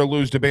if they were to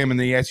lose to Bama in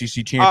the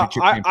SEC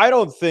championship game.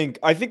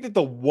 I think that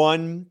the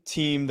one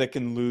team that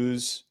can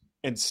lose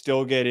and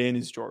still get in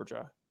is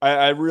Georgia.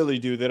 I really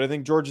do that. I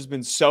think Georgia's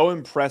been so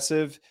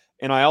impressive,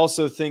 and I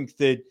also think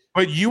that.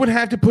 But you would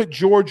have to put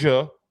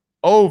Georgia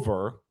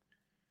over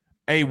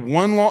a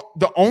one-loss.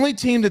 The only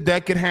team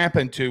that could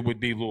happen to would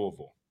be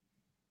Louisville.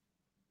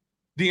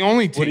 The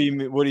only team.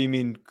 What do you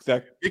mean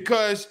that?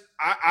 Because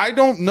I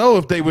don't know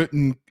if they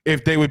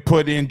would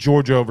put in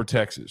Georgia over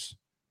Texas.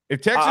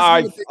 If Texas,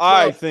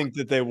 I think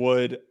that they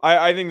would.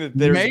 I think that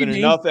there's been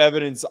enough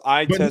evidence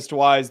test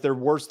wise their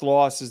worst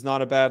loss is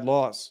not a bad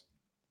loss.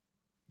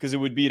 Because it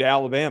would beat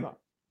Alabama.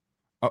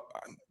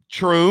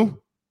 True.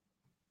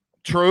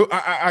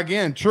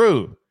 Again,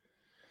 true.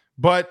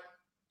 But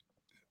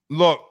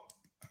look,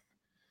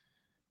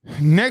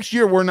 next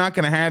year we're not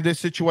going to have this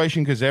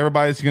situation because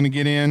everybody's going to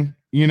get in,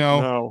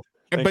 No.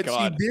 But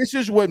God. See, this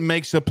is what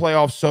makes the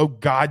playoffs so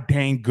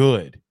goddamn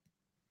good.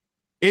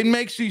 It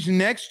makes these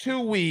next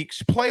 2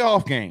 weeks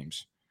playoff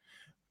games.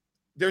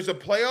 There's a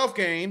playoff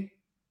game,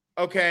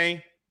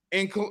 okay,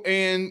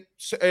 in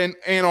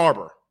Ann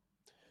Arbor.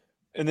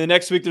 And the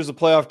next week, there's a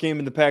playoff game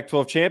in the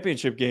Pac-12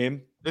 championship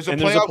game. There's a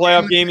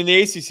playoff game in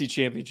the ACC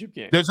championship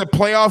game. There's a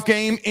playoff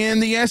game in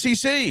the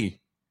SEC.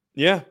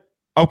 Yeah.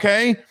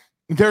 Okay.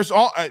 There's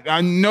all. I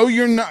know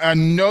you're not. I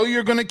know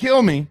you're going to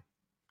kill me.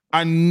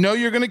 I know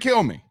you're going to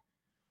kill me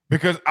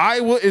because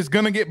Iowa is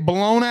going to get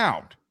blown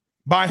out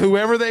by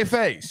whoever they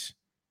face.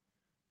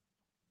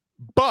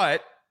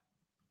 But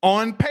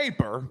on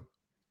paper,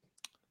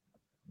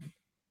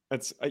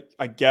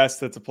 I guess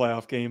that's a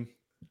playoff game.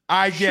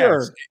 I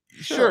guess.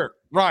 Sure.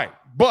 Right.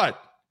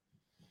 But,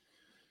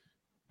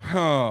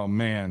 oh,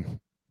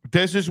 man.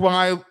 This is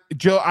why,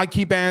 Joe, I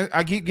keep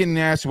getting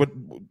asked, would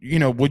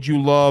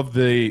you love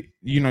do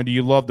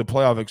you love the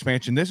playoff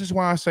expansion? This is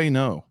why I say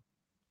no.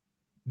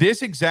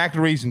 This exact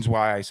reason's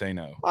why I say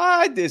no.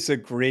 I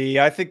disagree.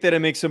 I think that it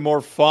makes it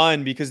more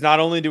fun because not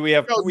only do we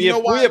have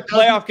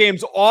playoff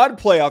games, odd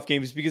playoff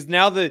games, because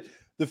now the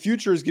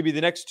future is going to be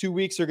the next 2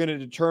 weeks are going to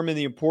determine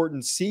the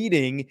important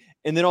seeding,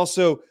 and then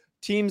also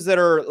teams that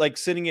are like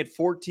sitting at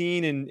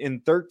 14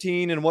 and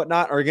 13 and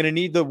whatnot are going to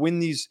need to win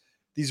these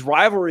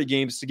rivalry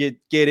games to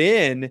get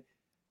in.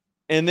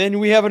 And then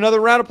we have another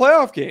round of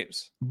playoff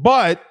games.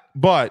 But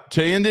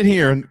to end it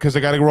here, because I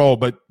got to roll,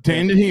 but to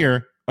end it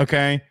here,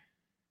 okay,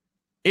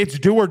 it's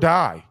do or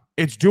die.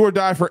 It's do or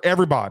die for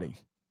everybody.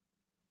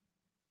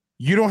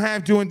 You don't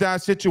have do and die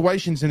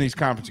situations in these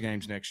conference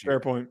games next year. Fair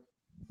point.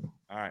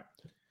 All right.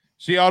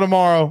 See y'all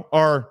tomorrow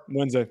or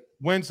Wednesday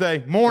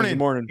morning.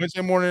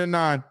 Wednesday morning at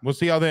 9. We'll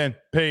see y'all then.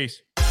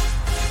 Peace.